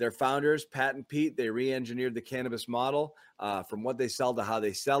 Their founders, Pat and Pete, they re-engineered the cannabis model from what they sell to how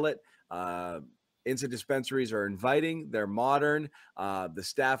they sell it. INSA dispensaries are inviting. They're modern. The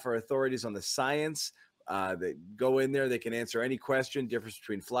staff are authorities on the science. They go in there. They can answer any question, difference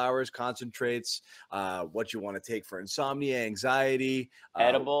between flowers, concentrates, what you want to take for insomnia, anxiety,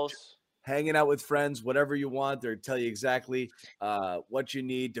 edibles, hanging out with friends, whatever you want. They'll tell you exactly what you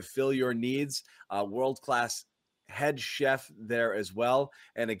need to fill your needs. World-class head chef there as well.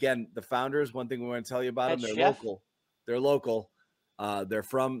 And again, the founders, one thing we want to tell you about them, they're local. They're local. They're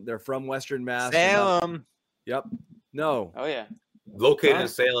from Western Mass. Salem. Yep. No. Oh yeah. Located in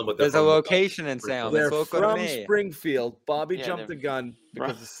Salem, but there's a location in Salem. They're from Springfield. Bobby jumped the gun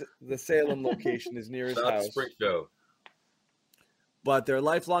because the Salem location is near his house. Springfield. But they're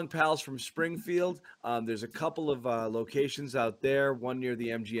lifelong pals from Springfield. There's a couple of locations out there, one near the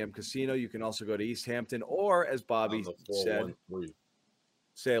MGM Casino. You can also go to East Hampton or, as Bobby said,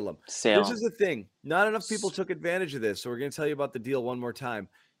 Salem. This is the thing. Not enough people took advantage of this, so we're going to tell you about the deal one more time.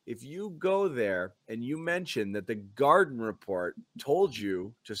 If you go there and you mention that the Garden Report told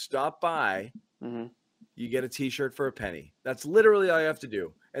you to stop by, you get a T-shirt for a penny. That's literally all you have to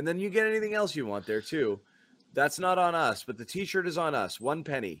do. And then you get anything else you want there, too. That's not on us, but the T-shirt is on us. 1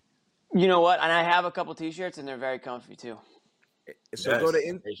 penny. You know what? And I have a couple T-shirts, and they're very comfy too. So go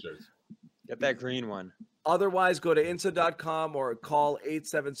to get that green one. Otherwise, go to INSA.com or call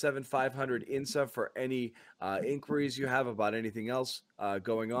 877-500-INSA for any inquiries you have about anything else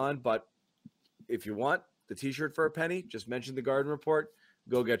going on. But if you want the T-shirt for a penny, just mention the Garden Report.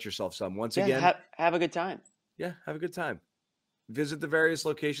 Go get yourself some. Once again, have a good time. Yeah, have a good time. Visit the various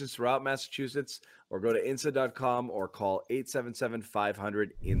locations throughout Massachusetts or go to INSA.com or call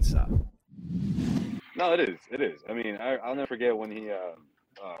 877-500-INSA. No, it is. It is. I mean, I'll never forget when he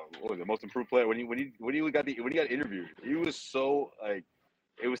what was it, most improved player, when he got interviewed. He was so like,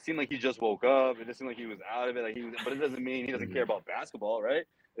 it seemed like he just woke up. It just seemed like he was out of it. But it doesn't mean he doesn't care about basketball, right?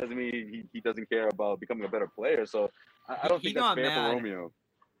 It doesn't mean he doesn't care about becoming a better player. So I don't think that's fair for Romeo.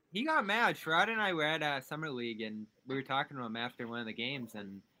 He got mad. Sherrod and I were at Summer League, and we were talking to him after one of the games,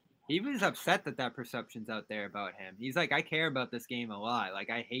 and he was upset that perception's out there about him. He's like, I care about this game a lot. Like,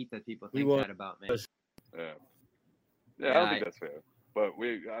 I hate that people think that about me. Yeah, I don't think that's fair. But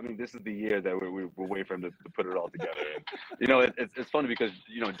this is the year that we're waiting for him to put it all together. And, it's funny because,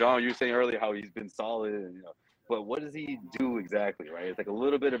 John, you were saying earlier how he's been solid, and, but what does he do exactly, right? It's like a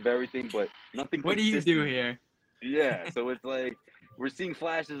little bit of everything, but nothing. What do you do here? Yeah, so it's like we're seeing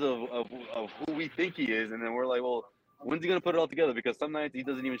flashes of who we think he is, and then we're like, well, when's he gonna put it all together? Because some nights he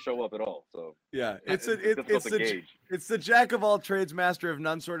doesn't even show up at all. So yeah, it's the jack of all trades, master of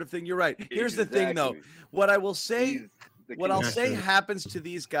none sort of thing. You're right. Here's the thing, though. What I will say. What I'll say happens to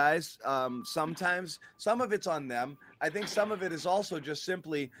these guys sometimes. Some of it's on them. I think some of it is also just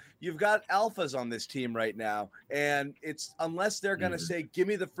simply you've got alphas on this team right now, and it's unless they're going to say, give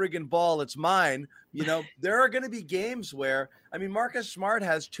me the friggin' ball, it's mine. There are going to be games where, Marcus Smart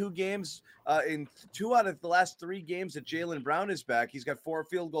has 2 games in 2 out of the last 3 games that Jaylen Brown is back. He's got 4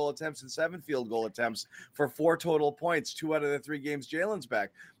 field goal attempts and 7 field goal attempts for 4 total points. 2 out of the 3 games Jaylen's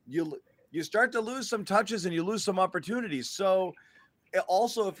back. You start to lose some touches and you lose some opportunities. So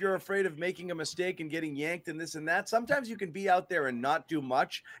also, if you're afraid of making a mistake and getting yanked and this and that, sometimes you can be out there and not do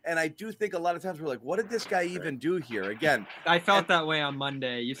much. And I do think a lot of times we're like, what did this guy even do here? Again, I felt that way on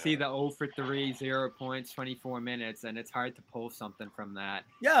Monday. You see the 0 for 3, 0 points, 24 minutes, and it's hard to pull something from that.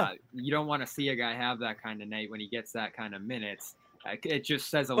 Yeah. You don't want to see a guy have that kind of night when he gets that kind of minutes. It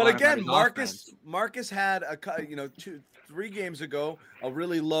just says a lot. But again, about his Marcus had 3 games ago a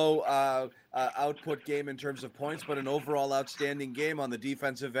really low output game in terms of points, but an overall outstanding game on the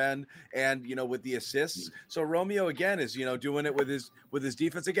defensive end and with the assists. So Romeo again is doing it with his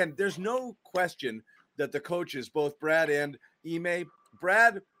defense. Again, there's no question that the coaches, both Brad and Ime,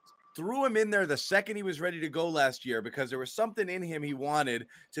 Brad threw him in there the second he was ready to go last year because there was something in him he wanted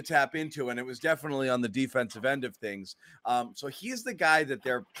to tap into, and it was definitely on the defensive end of things. So he's the guy that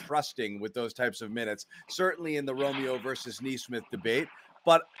they're trusting with those types of minutes, certainly in the Romeo versus Nesmith debate.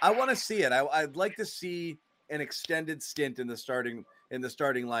 But I want to see it. I'd like to see an extended stint in the starting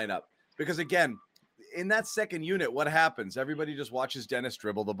lineup because, again, in that second unit, what happens? Everybody just watches Dennis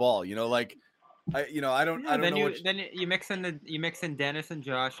dribble the ball. I don't know. Then you mix in Dennis and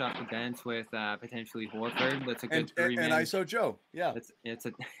Josh off the bench with potentially Horford. That's a good 3-man. And ISO Joe. Yeah, it's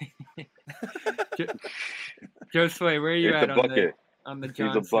a Joe Sway. Where are you at on the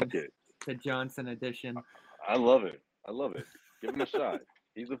Johnson? He's a bucket. The Johnson edition. I love it. Give him a shot.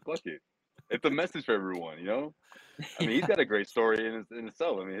 He's a bucket. It's a message for everyone. He's got a great story in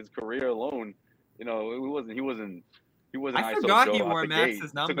itself. His career alone. He wasn't. I forgot he wore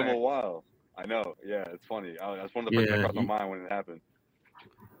Max's number. It took him a while. I know. Yeah, it's funny. That's one of the things that crossed my mind when it happened.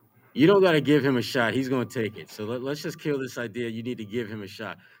 You don't got to give him a shot. He's going to take it. So let's just kill this idea. You need to give him a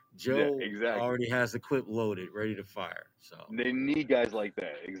shot. Joe exactly. already has the clip loaded, ready to fire. So They need guys like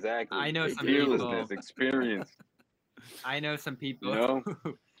that. Exactly. I know some Fearlessness, people. experience. I know some people You know,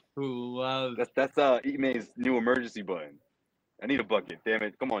 who love. that's Ime's new emergency button. I need a bucket. Damn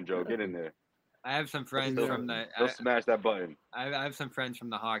it! Come on, Joe, get in there. I have some friends They'll, from the. they'll smash that button. I have some friends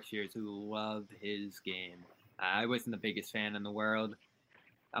from the Hawks years who loved his game. I wasn't the biggest fan in the world.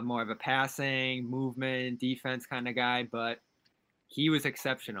 I'm more of a passing, movement, defense kind of guy, but he was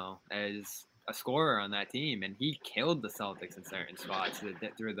exceptional as a scorer on that team, and he killed the Celtics in certain spots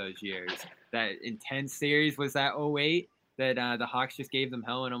through those years. That intense series was that 08 that the Hawks just gave them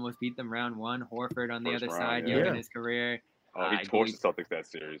hell and almost beat them round one. Horford on the First other round, side, yeah. young in his career. Oh, he torched the Celtics that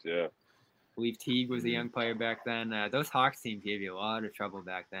series, yeah. I believe Teague was a young player back then. Those Hawks teams gave you a lot of trouble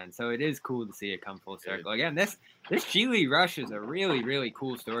back then, so it is cool to see it come full circle. Again, this G League rush is a really, really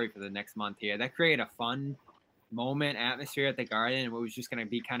cool story for the next month here. That created a fun moment, atmosphere at the Garden, and what was just going to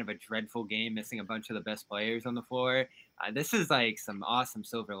be kind of a dreadful game, missing a bunch of the best players on the floor. This is like some awesome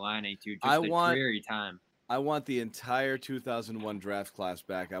silver lining to just dreary time. I want the entire 2001 draft class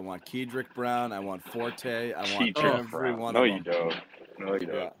back. I want Kedrick Brown. I want Forte. I want every one of them. No, you don't. No, you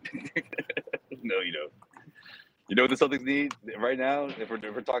don't. No, you don't. You know what the Celtics need right now? If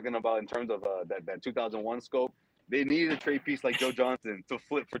we're talking about in terms of that 2001 scope, they needed a trade piece like Joe Johnson to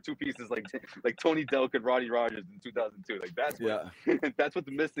flip for two pieces like Tony Delk and Rodney Rogers in 2002. Like that's what's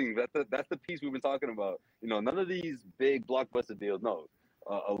missing. That's the piece we've been talking about. You know, none of these big blockbuster deals. No,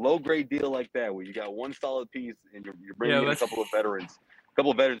 a low grade deal like that where you got one solid piece and you're bringing in a couple of veterans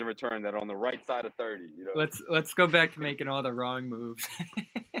in return that are on the right side of 30. You know, let's go back to making all the wrong moves.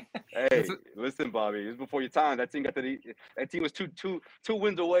 Hey, listen, Bobby. It was before your time. That team was two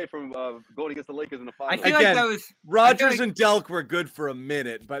wins away from going against the Lakers in the finals. I feel like that was Rogers and Delk were good for a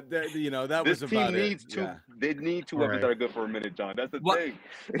minute, but that was about it. They need two weapons that are good for a minute, John. That's the thing.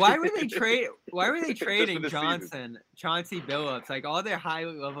 Why were they trading Johnson, Chauncey Billups, like all their high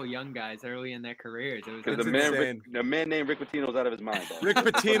level young guys early in their careers? It was because the man named Rick Pitino's out of his mind. Rick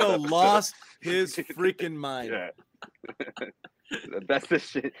Pitino lost his freaking mind. Yeah. That's the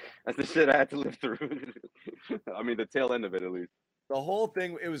shit I had to live through. I mean, the tail end of it, at least. The whole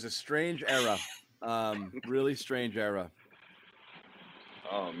thing, it was a strange era. Really strange era.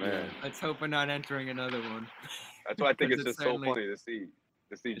 Oh, man. Let's hope we're not entering another one. That's why I think it's just so funny to see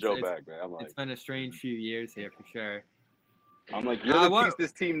Joe back, man. I'm like, it's been a strange few years here for sure. I'm like, you're the piece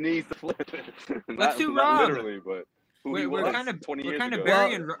this team needs to flip. Let's do Rob. Literally, but we're kind of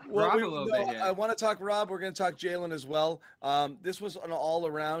burying Rob a little bit here. I want to talk Rob. We're going to talk Jalen as well. This was an all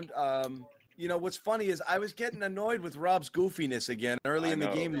around. What's funny is I was getting annoyed with Rob's goofiness again early in the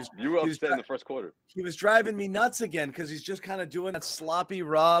game. You were upset in the first quarter. He was driving me nuts again because he's just kind of doing that sloppy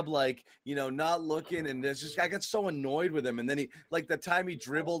Rob, like, not looking. And I got so annoyed with him. And then the time he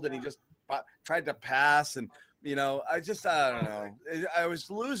dribbled and he just tried to pass and, I don't know. I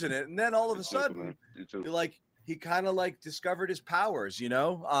was losing it. And then all of a sudden, he kind of discovered his powers,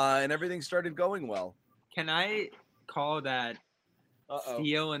 and everything started going well. Can I call that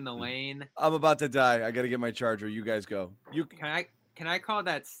steal in the lane? I'm about to die. I got to get my charger. You guys go. Can I call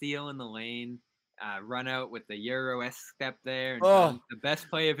that steal in the lane? Run out with the Euro-esque step there. And the best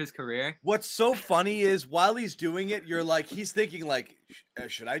play of his career. What's so funny is while he's doing it, you're he's thinking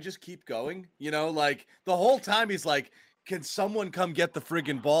should I just keep going? The whole time he's like, can someone come get the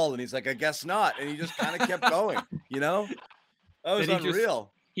friggin' ball? And he's like, I guess not. And he just kind of kept going, That was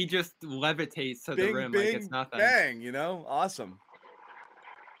unreal. He just levitates to the rim like it's nothing. Bang, awesome.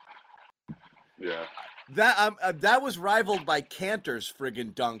 Yeah. That was rivaled by Cantor's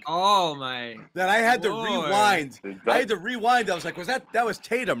friggin' dunk. Oh, my. That I had to rewind. I was like, that was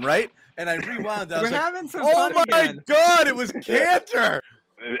Tatum, right? And I rewound. I was having some fun fun my God, it was Cantor.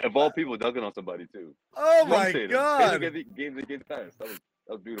 Of all people, dunking on somebody too. Oh my God! Gave the pass. That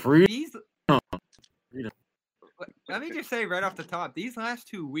was beautiful. Let me just say right off the top, these last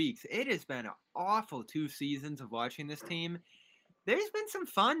 2 weeks, it has been an awful 2 seasons of watching this team. There's been some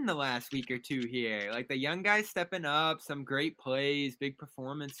fun the last week or two here, like the young guys stepping up, some great plays, big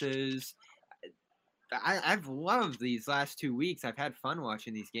performances. I've loved these last 2 weeks. I've had fun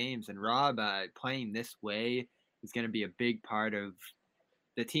watching these games, and Rob playing this way is going to be a big part of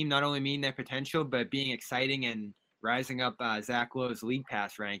the team not only meeting their potential, but being exciting and rising up Zach Lowe's league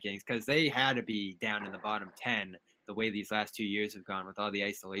pass rankings, because they had to be down in the bottom 10 the way these last 2 years have gone with all the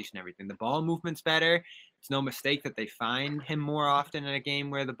isolation and everything. The ball movement's better. It's no mistake that they find him more often in a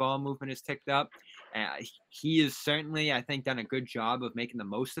game where the ball movement is ticked up. He has certainly, I think, done a good job of making the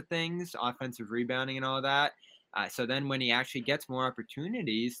most of things, offensive rebounding and all that. So then when he actually gets more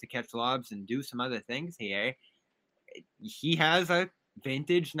opportunities to catch lobs and do some other things here, he has a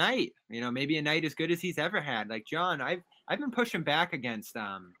vintage night. Maybe a night as good as he's ever had. Like John, I've been pushing back against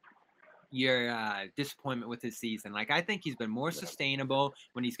your disappointment with his season. Like I think he's been more sustainable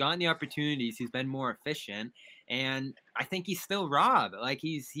when he's gotten the opportunities. He's been more efficient, and I think he's still Rob. Like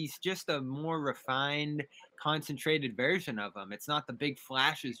he's just a more refined, concentrated version of him. It's not the big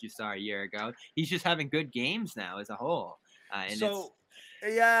flashes you saw a year ago. He's just having good games now as a whole.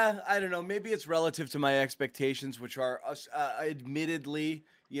 Yeah, I don't know. Maybe it's relative to my expectations, which are admittedly,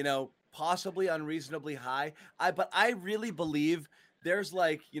 possibly unreasonably high. But I really believe there's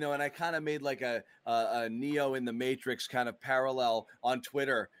and I kind of made like a Neo in the Matrix kind of parallel on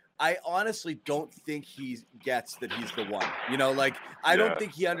Twitter. I honestly don't think he gets that he's the one. I don't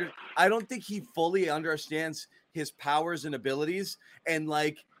think I don't think he fully understands his powers and abilities, and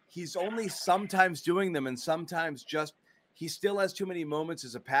he's only sometimes doing them, and sometimes just he still has too many moments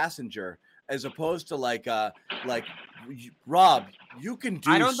as a passenger, as opposed to Rob. You can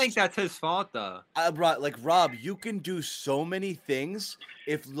do. I don't think that's his fault though. Rob, you can do so many things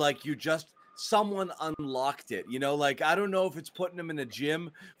if you just someone unlocked it. I don't know if it's putting him in a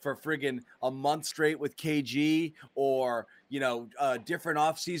gym for friggin' a month straight with KG, or a different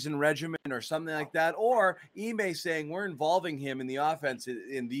offseason regimen or something like that, or Ime saying we're involving him in the offense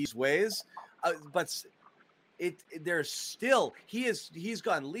in these ways, but. There's still he's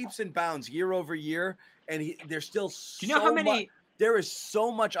gone leaps and bounds year over year, and there's still there is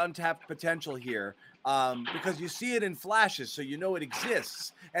so much untapped potential here, because you see it in flashes, so it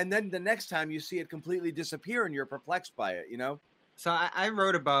exists, and then the next time you see it completely disappear and you're perplexed by it. So I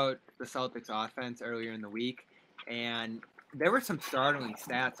wrote about the Celtics offense earlier in the week, and there were some startling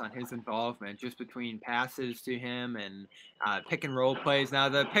stats on his involvement just between passes to him and pick and roll plays. Now,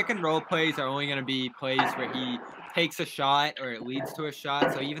 the pick and roll plays are only going to be plays where he takes a shot or it leads to a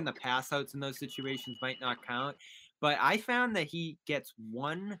shot. So even the pass outs in those situations might not count. But I found that he gets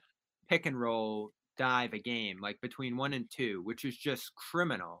one pick and roll dive a game, like between 1 and 2, which is just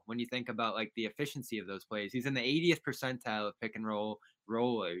criminal when you think about the efficiency of those plays. He's in the 80th percentile of pick and roll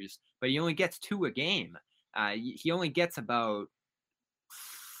rollers, but he only gets 2 a game. He only gets about,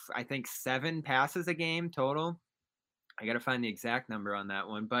 I think, 7 passes a game total. I got to find the exact number on that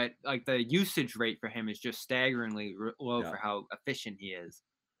one, but the usage rate for him is just staggeringly low for how efficient he is.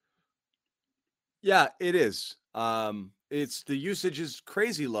 Yeah, it is. It's the usage is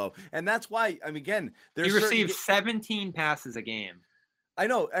crazy low, and that's why. Again, he receives 17 passes a game. I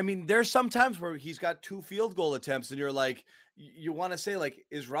know. There's some times where he's got 2 field goal attempts, and you're you want to say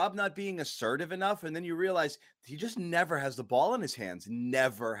is Rob not being assertive enough? And then you realize he just never has the ball in his hands,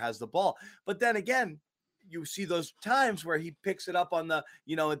 never has the ball. But then again, you see those times where he picks it up on the,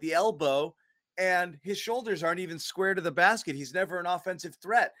 at the elbow, and his shoulders aren't even square to the basket. He's never an offensive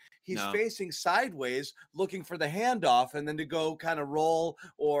threat. He's facing sideways, looking for the handoff, and then to go kind of roll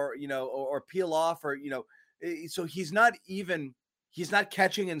or peel off, or, so he's not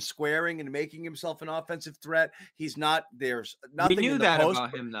catching and squaring and making himself an offensive threat. He's not. There's nothing. We knew in the that post,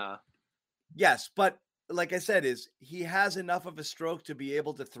 about him, though. Yes, but like I said, he has enough of a stroke to be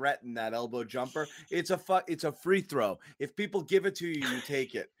able to threaten that elbow jumper. It's a free throw. If people give it to you, you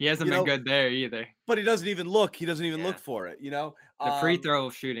take it. He hasn't been good there either. But he doesn't even look. He doesn't even look for it. The free throw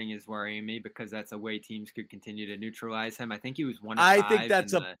shooting is worrying me because that's a way teams could continue to neutralize him. I think he was 1 of 5.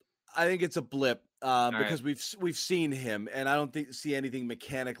 I think it's a blip because we've seen him, and I don't see anything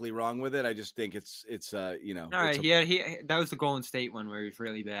mechanically wrong with it. I just think it's all right. That was the Golden State one where he was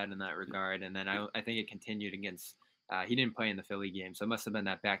really bad in that regard, and then I think it continued against. He didn't play in the Philly game, so it must have been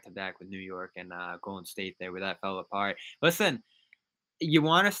that back-to-back with New York and Golden State there where that fell apart. Listen, you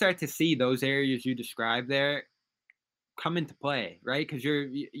want to start to see those areas you described there come into play, right? Because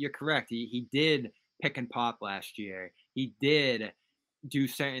you're correct. He did pick and pop last year. He did do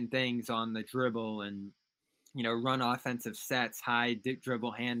certain things on the dribble and run offensive sets, high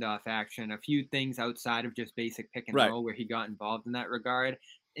dribble handoff action, a few things outside of just basic pick and roll where he got involved in that regard.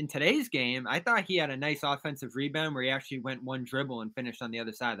 In today's game, I thought he had a nice offensive rebound where he actually went one dribble and finished on the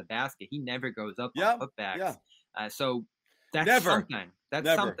other side of the basket. He never goes up on putbacks. So that's something. That's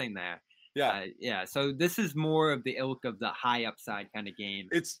something there. Yeah. So this is more of the ilk of the high upside kind of game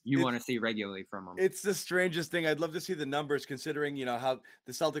you want to see regularly from him. It's the strangest thing. I'd love to see the numbers, considering how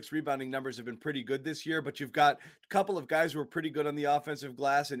the Celtics rebounding numbers have been pretty good this year. But you've got a couple of guys who are pretty good on the offensive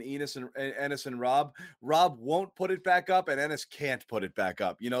glass, and Ennis and Rob. Rob won't put it back up, and Ennis can't put it back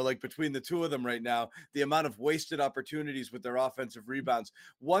up. Between the two of them right now, the amount of wasted opportunities with their offensive rebounds.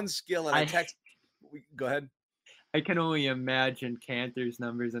 One skill, and go ahead. I can only imagine Cantor's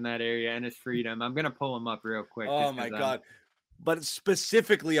numbers in that area and his freedom. I'm going to pull him up real quick. Oh, my God. but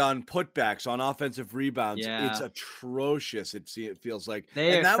specifically on putbacks, on offensive rebounds, it's Yeah. atrocious. It feels like,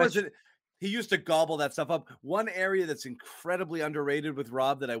 They and are that such was it. He used to gobble that stuff up. One area that's incredibly underrated with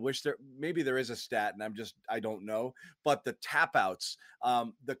Rob that I wish maybe there is a stat and I don't know, but the tap outs,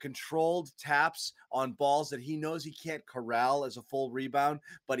 the controlled taps on balls that he knows he can't corral as a full rebound,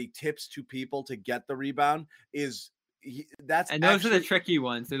 but he tips to people to get the rebound that's and those are the actually tricky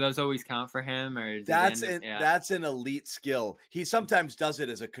ones. Do those always count for him, or does it end up, yeah. that's an elite skill. He sometimes does it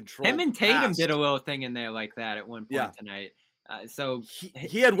as a controlled Him and Tatum pass. did a little thing in there like that at one point Yeah. tonight. So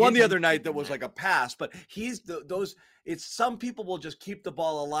he had one the other night that instinct was in like a pass, but he's those. It's some people will just keep the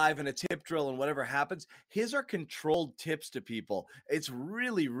ball alive in a tip drill and whatever happens. His are controlled tips to people. It's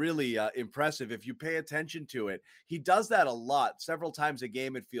really, really impressive if you pay attention to it. He does that a lot, several times a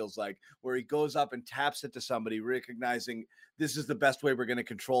game. It feels like where he goes up and taps it to somebody, recognizing this is the best way we're going to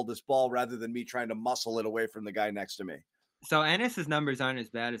control this ball, rather than me trying to muscle it away from the guy next to me. So Ennis's numbers aren't as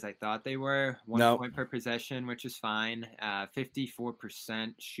bad as I thought they were. 1 point per possession, which is fine.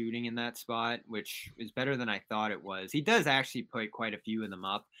 54% shooting in that spot, which is better than I thought it was. He does actually put quite a few of them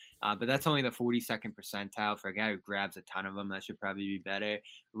up, but that's only the 42nd percentile for a guy who grabs a ton of them. That should probably be better.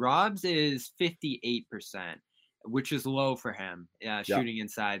 Rob's is 58%, which is low for him, shooting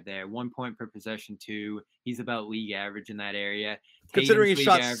inside there. 1 point per possession, 2. He's about league average in that area. Considering he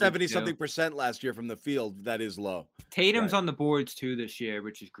shot 70-something% last year from the field, that is low. Tatum's on the boards too this year,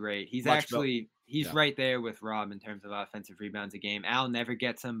 which is great. He's He's right there with Rob in terms of offensive rebounds a game. Al never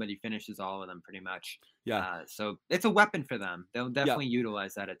gets them, but he finishes all of them pretty much. Yeah. So it's a weapon for them. They'll definitely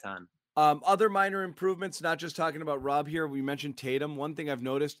utilize that a ton. Other minor improvements, not just talking about Rob here. We mentioned Tatum. One thing I've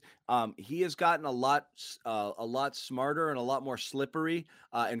noticed, he has gotten a lot smarter and a lot more slippery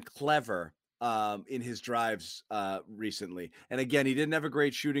and clever in his drives recently. And again, he didn't have a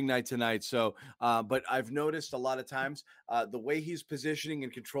great shooting night tonight. So, but I've noticed a lot of times the way he's positioning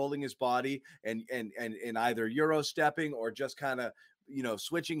and controlling his body and either Euro stepping or just kind of,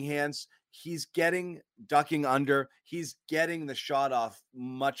 switching hands, he's ducking under, he's getting the shot off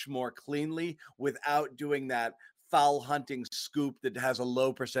much more cleanly without doing that foul hunting scoop that has a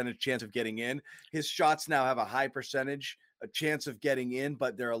low percentage chance of getting in. His shots now have a high percentage, a chance of getting in,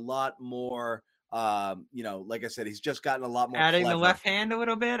 but they're a lot more, like I said, he's just gotten a lot more adding clever. the left hand a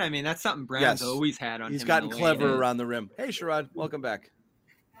little bit. I mean, that's something Brown's always had on He's him. gotten clever around the rim. Hey, Sherrod, welcome back.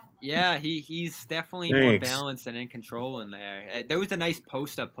 Yeah, he's definitely more balanced and in control in there. There was a nice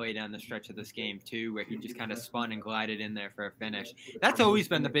post-up play down the stretch of this game, too, where he just kind of spun and glided in there for a finish. That's always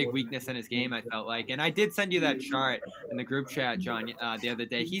been the big weakness in his game, I felt like. And I did send you that chart in the group chat, John, the other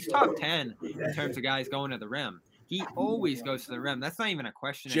day. He's top 10 in terms of guys going to the rim. He always goes to the rim. That's not even a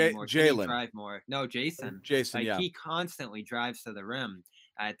question anymore. Jalen. Drive more. No, Jason. Yeah. He constantly drives to the rim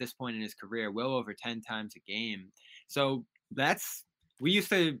at this point in his career, well over 10 times a game. So we used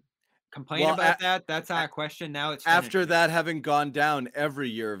to complain about that. That's our question. Now it's after that having gone down every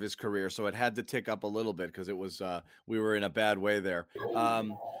year of his career, so it had to tick up a little bit because it was we were in a bad way there.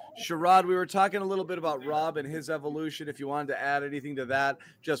 Sherrod, we were talking a little bit about Rob and his evolution. If you wanted to add anything to that,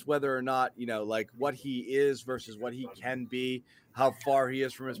 just whether or not like what he is versus what he can be, how far he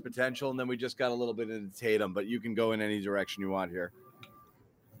is from his potential, and then we just got a little bit into Tatum. But you can go in any direction you want here,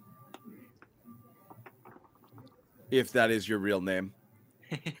 if that is your real name.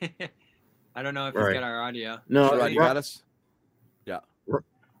 I don't know if he's got our audio. No, Sherrod, you got us? Yeah.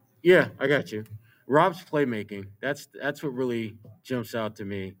 Yeah, I got you. Rob's playmaking, that's what really jumps out to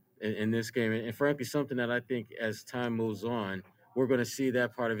me in this game. And frankly, something that I think as time moves on, we're going to see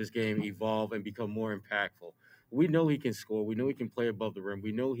that part of his game evolve and become more impactful. We know he can score. We know he can play above the rim.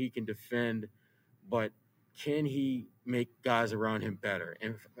 We know he can defend, but can he make guys around him better?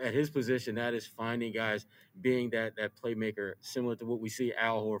 And at his position, that is finding guys, being that playmaker, similar to what we see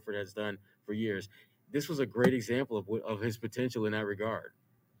Al Horford has done for years. This was a great example of his potential in that regard.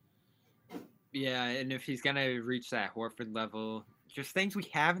 Yeah, and if he's going to reach that Horford level, just things we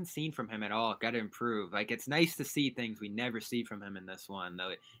haven't seen from him at all got to improve. Like, it's nice to see things we never see from him in this one.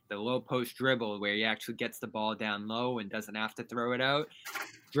 The low post dribble where he actually gets the ball down low and doesn't have to throw it out.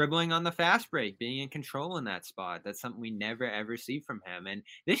 Dribbling on the fast break, being in control in that spot. That's something we never, ever see from him. And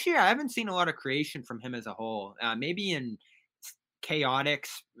this year, I haven't seen a lot of creation from him as a whole. Maybe in chaotic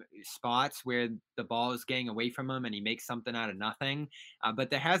spots where the ball is getting away from him and he makes something out of nothing. But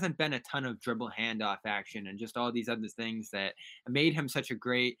there hasn't been a ton of dribble handoff action and just all these other things that made him such a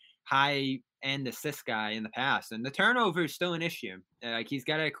great high-end assist guy in the past. And the turnover is still an issue. Like, he's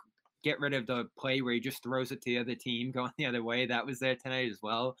got to get rid of the play where he just throws it to the other team going the other way. That was there tonight as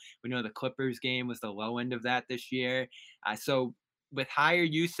well. We know the Clippers game was the low end of that this year. So with higher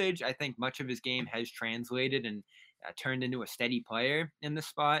usage, I think much of his game has translated, and turned into a steady player in the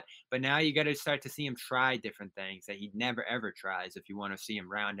spot. But now you got to start to see him try different things that he never ever tries if you want to see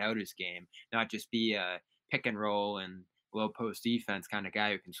him round out his game, not just be a pick and roll and low post defense kind of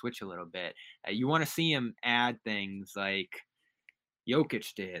guy who can switch a little bit. You want to see him add things like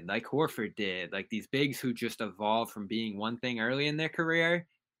Jokic did, like Horford did, like these bigs who just evolved from being one thing early in their career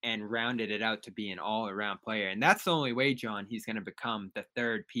and rounded it out to be an all-around player. And that's the only way, John, he's going to become the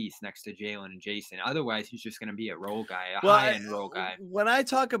third piece next to Jalen and Jason. Otherwise, he's just going to be a role guy, a high-end role guy. When I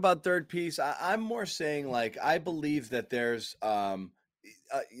talk about third piece, I'm more saying, like, I believe that there's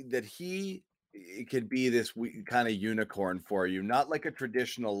that he could be this kind of unicorn for you, not like a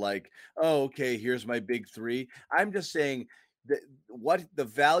traditional, like, oh, okay, here's my big three. I'm just saying that what the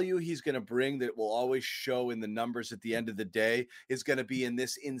value he's going to bring that will always show in the numbers at the end of the day is going to be in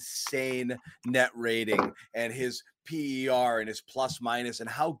this insane net rating and his PER and his plus minus and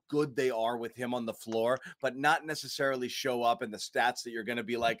how good they are with him on the floor, but not necessarily show up in the stats that you're going to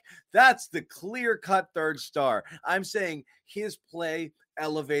be like, that's the clear-cut third star. I'm saying his play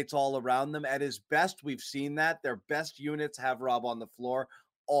elevates all around them. At his best, we've seen that. Their best units have Rob on the floor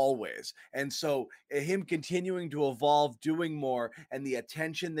always. And so him continuing to evolve, doing more, and the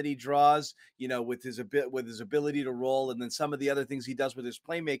attention that he draws, with his ability to roll, and then some of the other things he does with his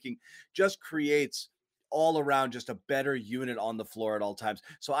playmaking just creates all around just a better unit on the floor at all times.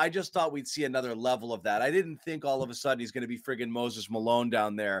 So I just thought we'd see another level of that. I didn't think all of a sudden he's going to be friggin' Moses Malone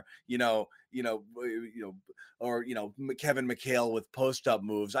down there, or Kevin McHale with post-up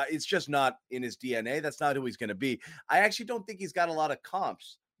moves. It's just not in his DNA. That's not who he's going to be. I actually don't think he's got a lot of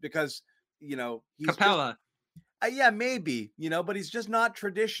comps because, he's Capella. Yeah, maybe, but he's just not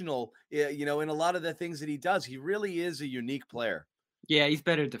traditional, in a lot of the things that he does. He really is a unique player. Yeah, he's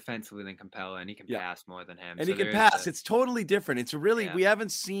better defensively than Capella, and he can pass more than him. And he can pass. It's totally different. It's really, we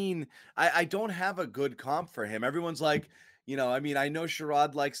haven't seen, I don't have a good comp for him. Everyone's like, I know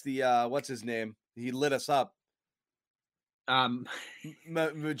Sherrod likes the, what's his name? He lit us up. JaVale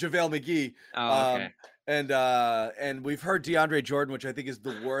McGee. Oh, okay. And we've heard DeAndre Jordan, which I think is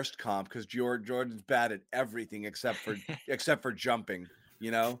the worst comp because Jordan's bad at everything except for jumping.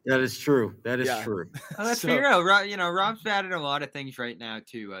 That is true. That is true. Well, let's be real. Rob's bad at a lot of things right now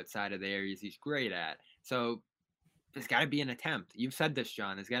too, outside of the areas he's great at. So there's got to be an attempt. You've said this,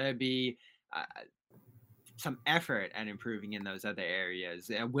 John. There's got to be some effort at improving in those other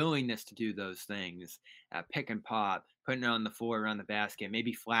areas, a willingness to do those things, pick and pop, putting it on the floor around the basket,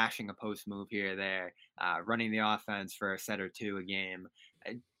 maybe flashing a post move here or there, running the offense for a set or two a game,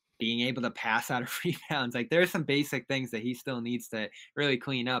 being able to pass out of rebounds. Like, there are some basic things that he still needs to really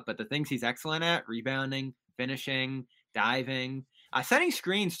clean up, but the things he's excellent at, rebounding, finishing, diving, setting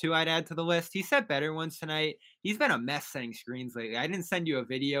screens too, I'd add to the list. He set better ones tonight. He's been a mess setting screens lately. I didn't send you a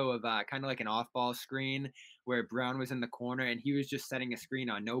video of kind of like an off-ball screen where Brown was in the corner and he was just setting a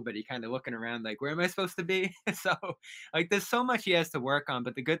screen on nobody, kind of looking around like, where am I supposed to be? So, like, there's so much he has to work on,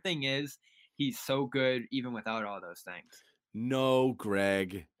 but the good thing is he's so good even without all those things. No,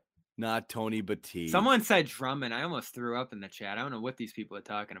 Greg. Not Tony Batiste. Someone said Drummond. I almost threw up in the chat. I don't know what these people are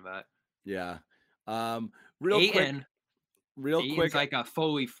talking about. Yeah. Ayton, quick, like a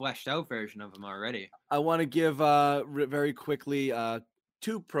fully fleshed out version of him already. I want to give very quickly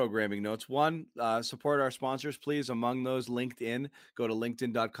two programming notes. One, support our sponsors, please. Among those, LinkedIn. Go to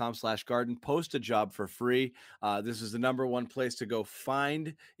linkedin.com/garden. Post a job for free. This is the number one place to go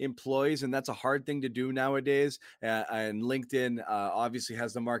find employees, and that's a hard thing to do nowadays. And LinkedIn obviously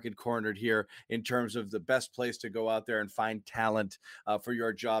has the market cornered here in terms of the best place to go out there and find talent for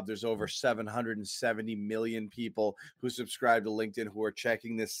your job. There's over 770 million people who subscribe to LinkedIn who are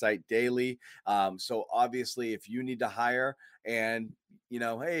checking this site daily. So obviously, if you need to hire and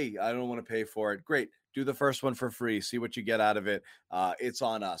hey, I don't want to pay for it, great. Do the first one for free. See what you get out of it. It's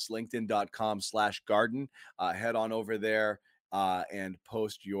on us. LinkedIn.com/garden. Head on over there and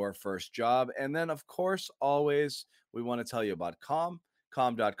post your first job. And then, of course, always, we want to tell you about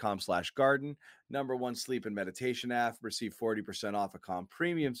calm.com/garden. Number one sleep and meditation app. Receive 40% off a Calm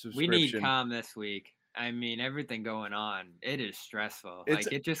premium subscription. We need Calm this week. I mean, everything going on, it is stressful.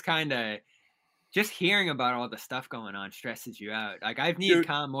 It just kind of... Just hearing about all the stuff going on stresses you out. Like, I've needed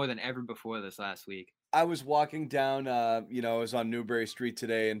Calm more than ever before this last week. I was walking down, I was on Newbury Street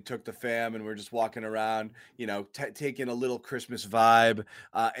today and took the fam, and we're just walking around, taking a little Christmas vibe.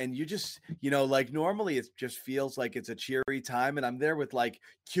 And you just, like, normally it just feels like it's a cheery time, and I'm there with like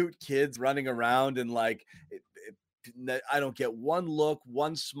cute kids running around, and like, I don't get one look,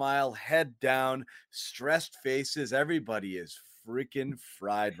 one smile, head down, stressed faces. Everybody is freaking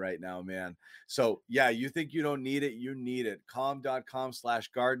fried right now, man. So yeah, you think you don't need it, you need it.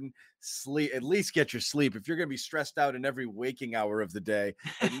 Calm.com/garden. Sleep, at least get your sleep. If you're gonna be stressed out in every waking hour of the day,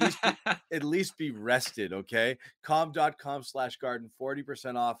 at least be rested, okay? Calm.com/garden,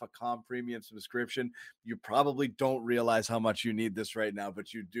 40% off a Calm premium subscription. You probably don't realize how much you need this right now,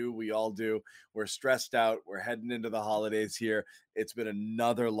 but you do. We all do. We're stressed out. We're heading into the holidays here. It's been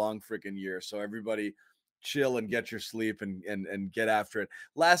another long freaking year. So everybody chill and get your sleep and get after it.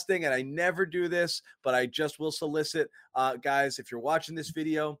 Last thing, and I never do this, but I just will solicit, guys, if you're watching this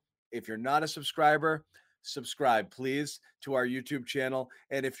video, if you're not a subscriber, subscribe, please, to our YouTube channel.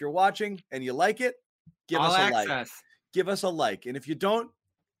 And if you're watching and you like it, give us a like. Give us a like. And if you don't,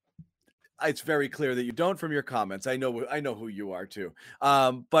 it's very clear that you don't from your comments. I know who you are too.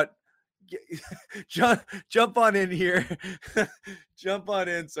 But jump on in here. Jump on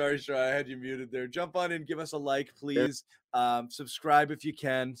in. Sorry, Shaw, I had you muted there. Jump on in. Give us a like, please. Subscribe if you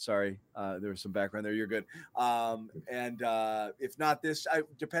can. Sorry, there was some background there. You're good. And if not this,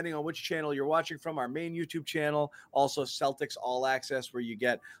 depending on which channel you're watching from, our main YouTube channel, also Celtics All Access, where you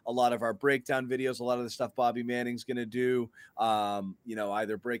get a lot of our breakdown videos, a lot of the stuff Bobby Manning's going to do,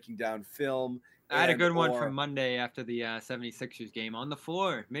 either breaking down film. I had a good one from Monday after the 76ers game on the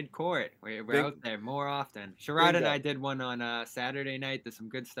floor, mid-court. We're out there more often. Sherrod and I did one on Saturday night. There's some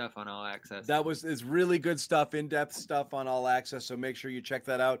good stuff on All Access. It's really good stuff, in-depth stuff on All Access, so make sure you check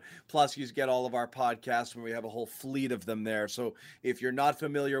that out. Plus, you get all of our podcasts where we have a whole fleet of them there. So if you're not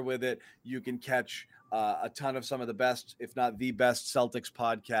familiar with it, you can catch a ton of some of the best, if not the best, Celtics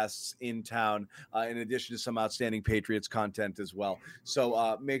podcasts in town, in addition to some outstanding Patriots content as well.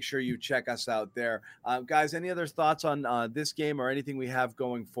 So make sure you check us out there. Guys, any other thoughts on this game or anything we have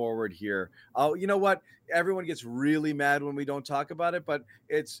going forward here? Oh, you know what? Everyone gets really mad when we don't talk about it, but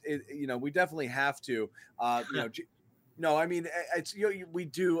we definitely have to. No, I mean, it's we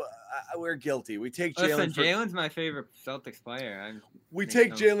do. We're guilty. We take Jalen. Listen, Jalen's my favorite Celtics player. We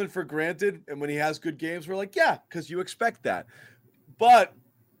take Jalen for granted, and when he has good games, we're like, yeah, because you expect that. But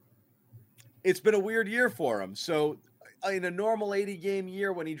it's been a weird year for him. So in a normal 80-game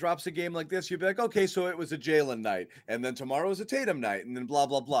year, when he drops a game like this, you'd be like, okay, so it was a Jalen night, and then tomorrow is a Tatum night, and then blah,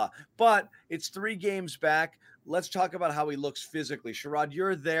 blah, blah. But it's 3 games back. Let's talk about how he looks physically. Sherrod,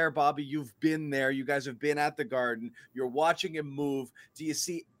 you're there. Bobby, you've been there. You guys have been at the Garden. You're watching him move. Do you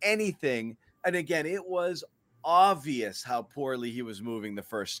see anything? And again, it was obvious how poorly he was moving the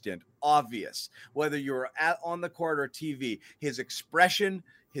first stint. Obvious. Whether you were on the court or TV, his expression,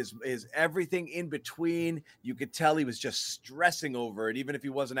 his everything in between, you could tell he was just stressing over it, even if he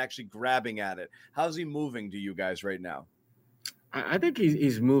wasn't actually grabbing at it. How's he moving to you guys right now? I think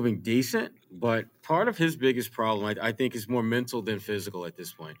he's moving decent, but part of his biggest problem, I think, is more mental than physical at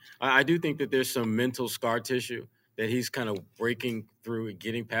this point. I do think that there's some mental scar tissue that he's kind of breaking through and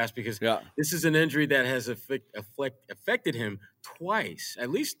getting past, because this is an injury that has affected him twice, at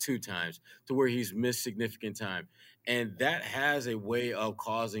least 2 times, to where he's missed significant time. And that has a way of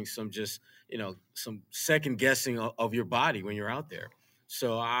causing some some second guessing of your body when you're out there.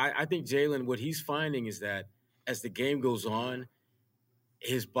 So I think Jalen, what he's finding is that as the game goes on,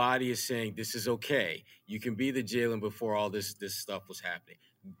 his body is saying, this is okay. You can be the Jalen before all this stuff was happening.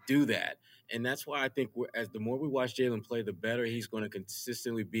 Do that. And that's why I think as the more we watch Jalen play, the better he's going to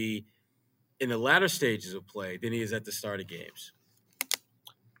consistently be in the latter stages of play than he is at the start of games.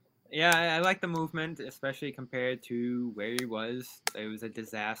 Yeah, I like the movement, especially compared to where he was. It was a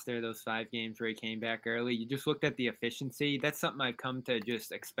disaster, those 5 games where he came back early. You just looked at the efficiency. That's something I've come to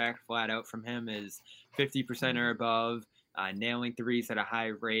just expect flat out from him, is 50% or above. Nailing threes at a high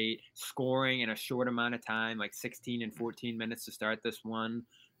rate, scoring in a short amount of time, like 16 and 14 minutes to start this one.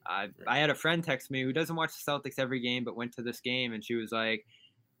 I had a friend text me who doesn't watch the Celtics every game but went to this game, and she was like,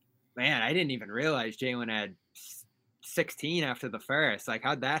 man, I didn't even realize Jalen had 16 after the first. Like,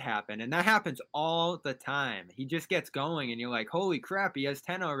 how'd that happen? And that happens all the time. He just gets going, and you're like, holy crap, he has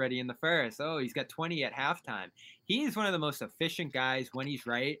 10 already in the first. Oh, he's got 20 at halftime. He is one of the most efficient guys when he's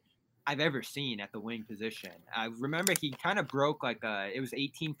right I've ever seen at the wing position. I remember he kind of broke it was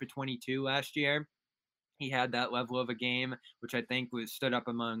 18 for 22 last year. He had that level of a game, which I think stood up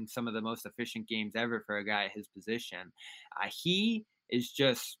among some of the most efficient games ever for a guy at his position. He is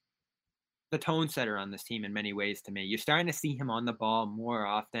just the tone setter on this team in many ways to me. You're starting to see him on the ball more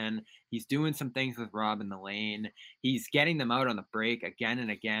often. He's doing some things with Rob in the lane. He's getting them out on the break again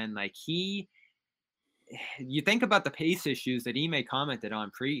and again. You think about the pace issues that Ime commented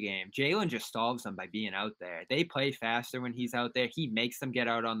on pregame. Jalen just solves them by being out there. They play faster when he's out there. He makes them get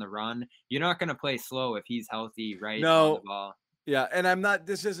out on the run. You're not going to play slow if he's healthy, right? No, on the ball. Yeah, and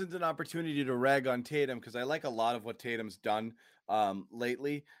this isn't an opportunity to rag on Tatum because I like a lot of what Tatum's done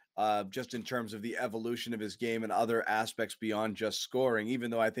lately, just in terms of the evolution of his game and other aspects beyond just scoring. Even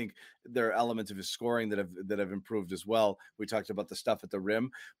though I think there are elements of his scoring that have improved as well. We talked about the stuff at the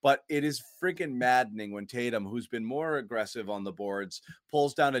rim, but it is freaking maddening when Tatum, who's been more aggressive on the boards,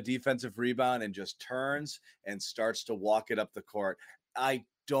 pulls down a defensive rebound and just turns and starts to walk it up the court. I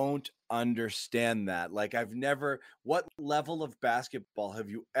don't understand that. Like, what level of basketball have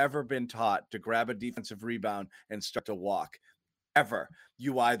you ever been taught to grab a defensive rebound and start to walk? Ever.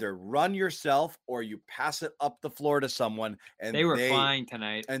 You either run yourself or you pass it up the floor to someone and They were flying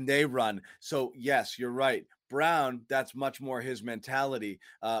tonight. and they run. So yes, you're right. Brown, that's much more his mentality.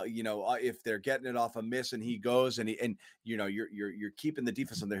 If they're getting it off a miss and he goes and you're keeping the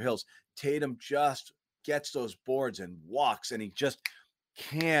defense on their heels. Tatum just gets those boards and walks, and he just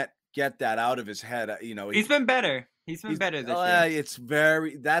can't get that out of his head. He's been better. He's been better this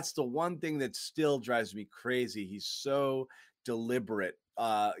year. That's the one thing that still drives me crazy. He's so deliberate,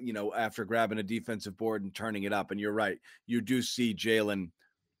 after grabbing a defensive board and turning it up. And you're right. You do see Jalen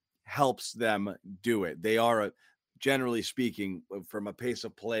helps them do it. They are, generally speaking, from a pace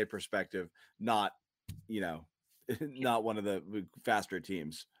of play perspective, not one of the faster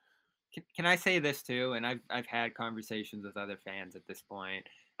teams. Can I say this too? And I've had conversations with other fans at this point.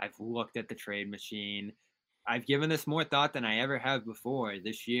 I've looked at the trade machine. I've given this more thought than I ever have before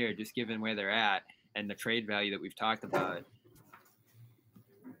this year, just given where they're at and the trade value that we've talked about.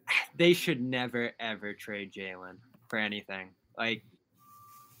 They should never, ever trade Jalen for anything. Like,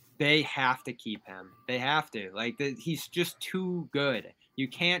 they have to keep him. They have to. He's just too good. You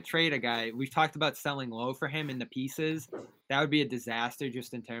can't trade a guy. We've talked about selling low for him in the pieces. That would be a disaster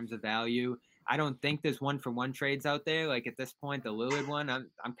just in terms of value. I don't think there's one-for-one trades out there. Like, at this point, the Lillard one,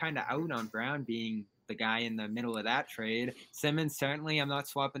 I'm kind of out on Brown being the guy in the middle of that trade. Simmons, certainly, I'm not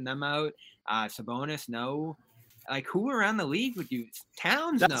swapping them out. Sabonis, no. Like, who around the league would you?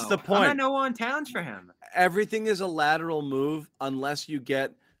 Towns, That's no. the point. I'm not no on Towns for him. Everything is a lateral move unless you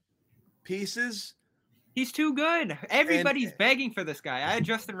get pieces. He's too good. Everybody's begging for this guy. I had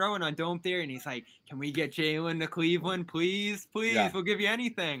Justin Rowan on Dome Theory, and he's like, "Can we get Jalen to Cleveland, please? Please, yeah. We'll give you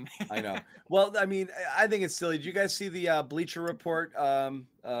anything." I know. Well, I mean, I think it's silly. Did you guys see the Bleacher Report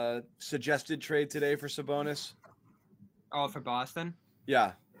suggested trade today for Sabonis? Oh, for Boston?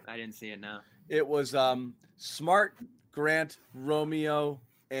 Yeah. I didn't see it, no. It was Smart, Grant, Romeo,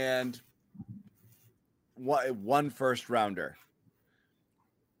 and one first rounder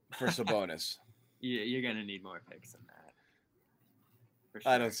for Sabonis. You're going to need more picks than that. For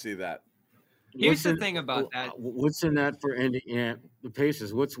sure. I don't see that. Here's the thing about that. What's in that for the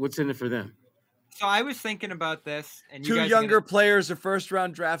Pacers? What's in it for them? So I was thinking about this, and two younger players, a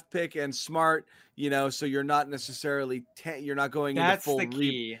first-round draft pick, and Smart. So you're not necessarily you're not going into full. That's the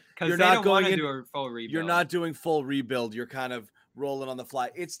key, because they don't want to do a full rebuild. You're not doing full rebuild. You're kind of rolling on the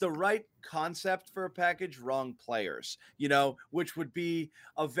fly. It's the right concept for a package, wrong players. Which would be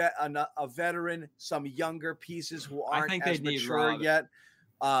a veteran, some younger pieces who aren't as mature yet,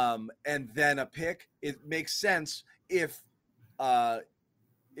 and then a pick. It makes sense if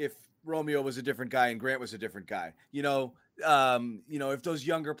Romeo was a different guy and Grant was a different guy. If those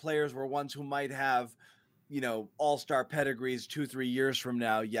younger players were ones who might have, all-star pedigrees 2-3 years from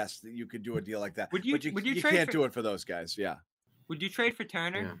now, yes, you could do a deal like that. Would you can't do it for those guys. Yeah. Would you trade for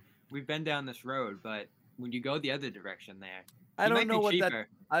Turner? Yeah. We've been down this road, but would you go the other direction there? I don't know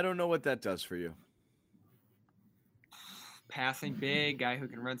what that does for you. Passing big, guy who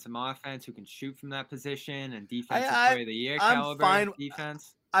can run some offense, who can shoot from that position, and defensive player of the year caliber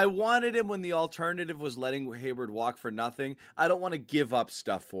defense. I wanted him when the alternative was letting Hayward walk for nothing. I don't want to give up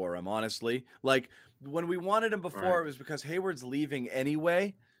stuff for him, honestly. Like, when we wanted him before, It was because Hayward's leaving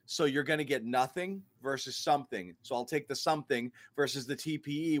anyway, so you're going to get nothing versus something. So I'll take the something versus the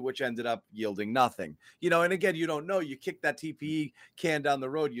TPE, which ended up yielding nothing. And again, you don't know. You kick that TPE can down the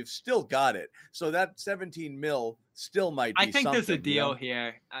road, you've still got it. So that 17 mil still might be I think there's a deal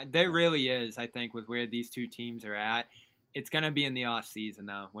here. There really is, I think, with where these two teams are at. It's going to be in the off season,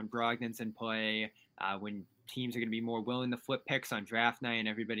 though, when Brogdon's in play, when teams are going to be more willing to flip picks on draft night and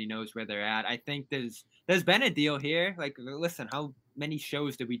everybody knows where they're at. I think there's been a deal here. Like, listen, how many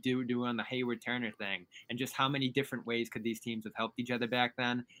shows did we do on the Hayward Turner thing, and just how many different ways could these teams have helped each other back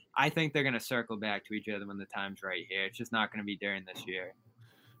then? I think they're going to circle back to each other when the time's right here. It's just not going to be during this year.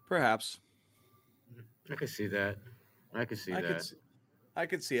 Perhaps. I could see that. I could see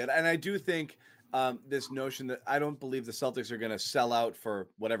it. And I do think this notion that I don't believe the Celtics are going to sell out for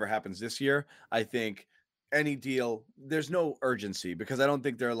whatever happens this year. I think any deal, there's no urgency, because I don't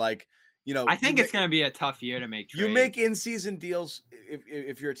think they're like, I think it's going to be a tough year to make trades. You make in-season deals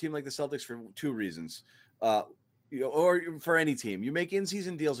if you're a team like the Celtics for two reasons. Or for any team, you make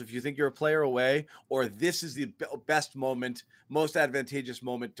in-season deals if you think you're a player away, or this is the best moment, most advantageous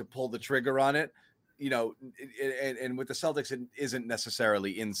moment to pull the trigger on it. And with the Celtics, it isn't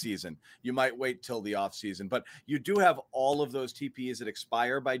necessarily in season. You might wait till the off season, but you do have all of those TPEs that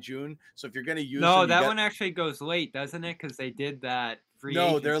expire by June. So if you're going to use that one actually goes late, doesn't it? Because they did that free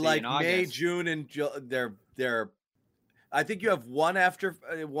agency. No, they're like May, August. June, and they're. I think you have one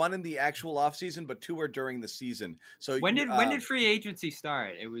in the actual off season, but two are during the season. So when did free agency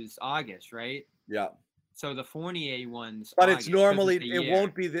start? It was August, right? Yeah. So the Fournier ones, but August, it's normally it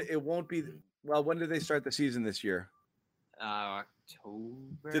won't be. Well, when did they start the season this year?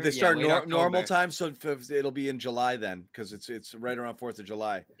 October. Did they start normal time? So it'll be in July then, because it's right around 4th of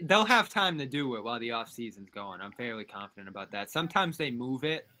July. They'll have time to do it while the off season's going. I'm fairly confident about that. Sometimes they move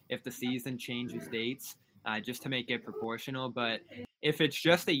it if the season changes dates, just to make it proportional. But if it's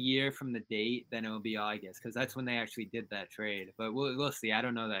just a year from the date, then it'll be August, because that's when they actually did that trade. But we'll see. I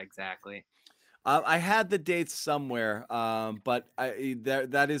don't know that exactly. I had the dates somewhere, but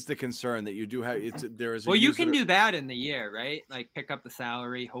that is the concern that you do have. You can do that in the year, right? Like pick up the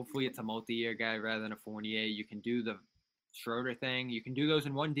salary. Hopefully, it's a multi-year guy rather than a Fournier. You can do the Schroeder thing. You can do those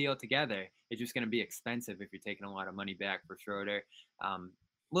in one deal together. It's just going to be expensive if you're taking a lot of money back for Schroeder.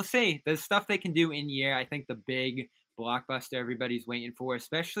 We'll see. There's stuff they can do in year. I think the big blockbuster everybody's waiting for,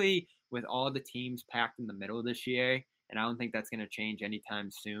 especially with all the teams packed in the middle this year, and I don't think that's going to change anytime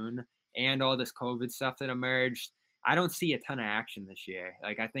soon. And all this COVID stuff that emerged, I don't see a ton of action this year.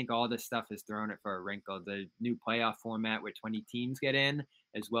 Like, I think all this stuff has thrown it for a wrinkle. The new playoff format where 20 teams get in,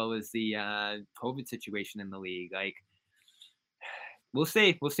 as well as the COVID situation in the league. Like, we'll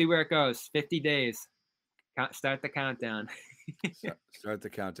see. We'll see where it goes. 50 days. Start the countdown. Start the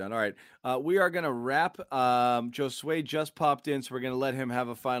countdown. All right. We are going to wrap. Josue just popped in, so we're going to let him have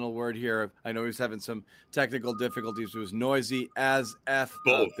a final word here. I know he's having some technical difficulties. It was noisy as F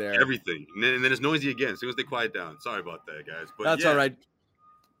out there. Everything. And then it's noisy again as soon as they quiet down. Sorry about that, guys. But that's all right.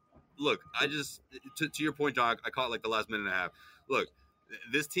 Look, I just, to your point, John, I caught like the last minute and a half. Look,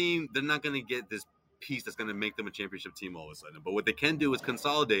 this team, they're not going to get this piece that's going to make them a championship team all of a sudden. But what they can do is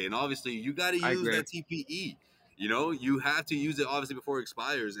consolidate. And obviously, you got to use that TPE. You have to use it obviously before it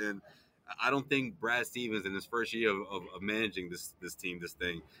expires, and I don't think Brad Stevens in his first year of managing this team, this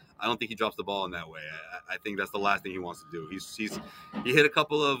thing, I don't think he drops the ball in that way. I think that's the last thing he wants to do. He hit a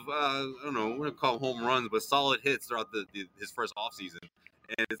couple of I don't know, we're gonna call them home runs, but solid hits throughout his first offseason,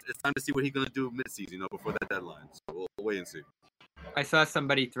 and it's time to see what he's gonna do midseason, before that deadline. So we'll wait and see. I saw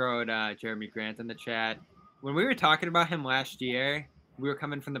somebody throw out Jeremy Grant in the chat when we were talking about him last year. We were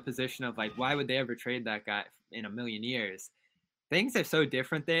coming from the position of like, why would they ever trade that guy in a million years? Things are so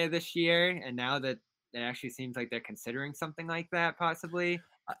different there this year, and now that it actually seems like they're considering something like that, possibly,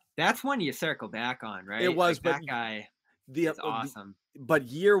 that's one you circle back on, right? It was, like, that guy is awesome. But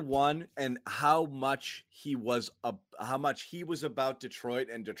year one and how much he was about Detroit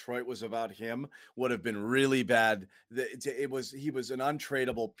and Detroit was about him would have been really bad. He was an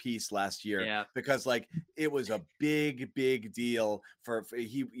untradeable piece last year, because like it was a big deal for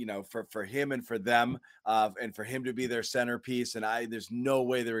him and for them, and for him to be their centerpiece. And there's no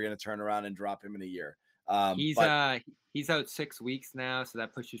way they were going to turn around and drop him in a year. He's out 6 weeks now, so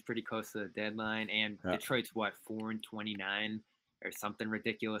that pushes pretty close to the deadline. And Detroit's 4-29 or something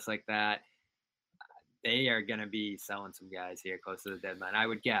ridiculous like that. They are going to be selling some guys here close to the deadline, I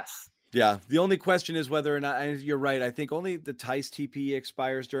would guess. Yeah, the only question is whether or not, and you're right, I think only the Tice TPE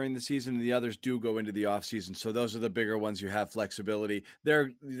expires during the season, and the others do go into the offseason. So those are the bigger ones. You have flexibility.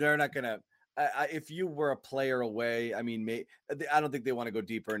 They're not going to. If you were a player away, I mean, I don't think they want to go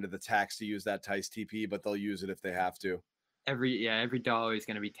deeper into the tax to use that Tice TPE, but they'll use it if they have to. Every dollar is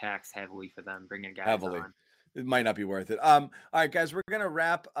going to be taxed heavily for them bringing guys on. It might not be worth it. All right, guys, we're going to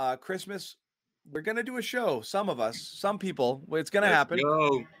wrap Christmas. We're going to do a show. Some of us, some people, it's going to happen.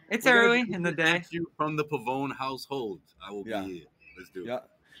 It's early in the day. From the Pavone household. I will be here. Let's do it. Yeah.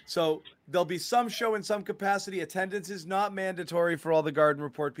 So there'll be some show in some capacity. Attendance is not mandatory for all the Garden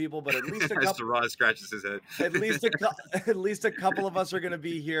Report people, but at least a couple. Gerard scratches his head. at least a couple of us are going to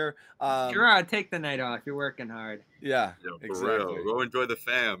be here. Gerard, take the night off. You're working hard. Yeah, exactly. Real. Go enjoy the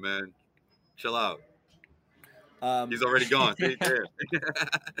fam, man. Chill out. He's already gone.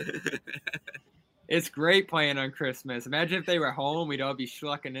 It's great playing on Christmas. Imagine if they were home, we'd all be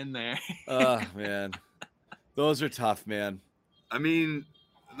schlucking in there. Oh, man. Those are tough, man. I mean,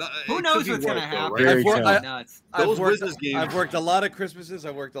 Who knows what's going to happen? Very It's tough. nuts. Those Wizards games. I've worked a lot of Christmases.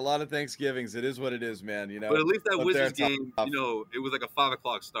 I've worked a lot of Thanksgivings. It is what it is, man. You know. But at least that Up Wizards there, game, tough. you know, it was like a 5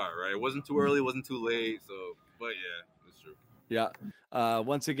 o'clock start, right? It wasn't too early, it wasn't too late. So, but yeah, that's true. Yeah.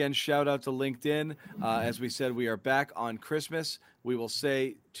 Once again, shout out to LinkedIn. As we said, we are back on Christmas. We will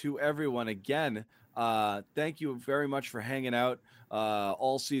say to everyone again, thank you very much for hanging out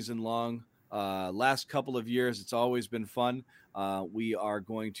all season long. Last couple of years, it's always been fun. We are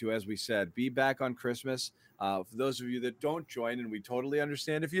going to, as we said, be back on Christmas. For those of you that don't join, and we totally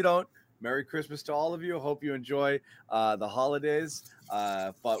understand if you don't, Merry Christmas to all of you. Hope you enjoy the holidays.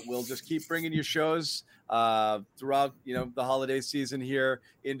 But we'll just keep bringing you shows throughout, the holiday season here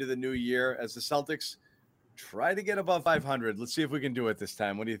into the new year as the Celtics try to get above 500. Let's see if we can do it this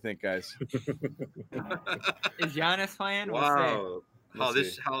time. What do you think, guys? Is Giannis playing? Wow. How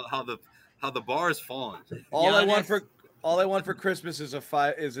the bar is falling. All I want for Christmas is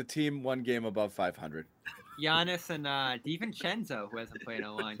a team one game above 500. Giannis and DiVincenzo, who hasn't played in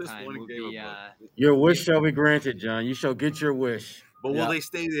a long time, will be. Your wish shall be granted, John. You shall get your wish. But will they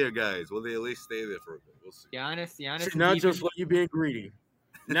stay there, guys? Will they at least stay there for a bit? We'll see. Giannis. See, now, Josue, you're being greedy.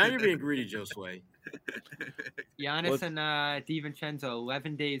 Now you're being greedy, Josue. Giannis and DiVincenzo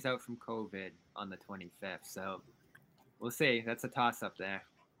 11 days out from COVID on the 25th. So we'll see. That's a toss-up there.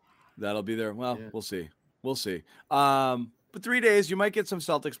 That'll be there. Well, We'll see. We'll see. But 3 days, you might get some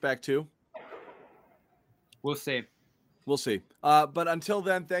Celtics back too. We'll see. We'll see. But until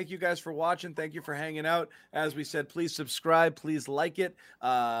then, thank you guys for watching. Thank you for hanging out. As we said, please subscribe. Please like it.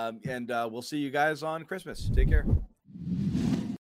 And we'll see you guys on Christmas. Take care.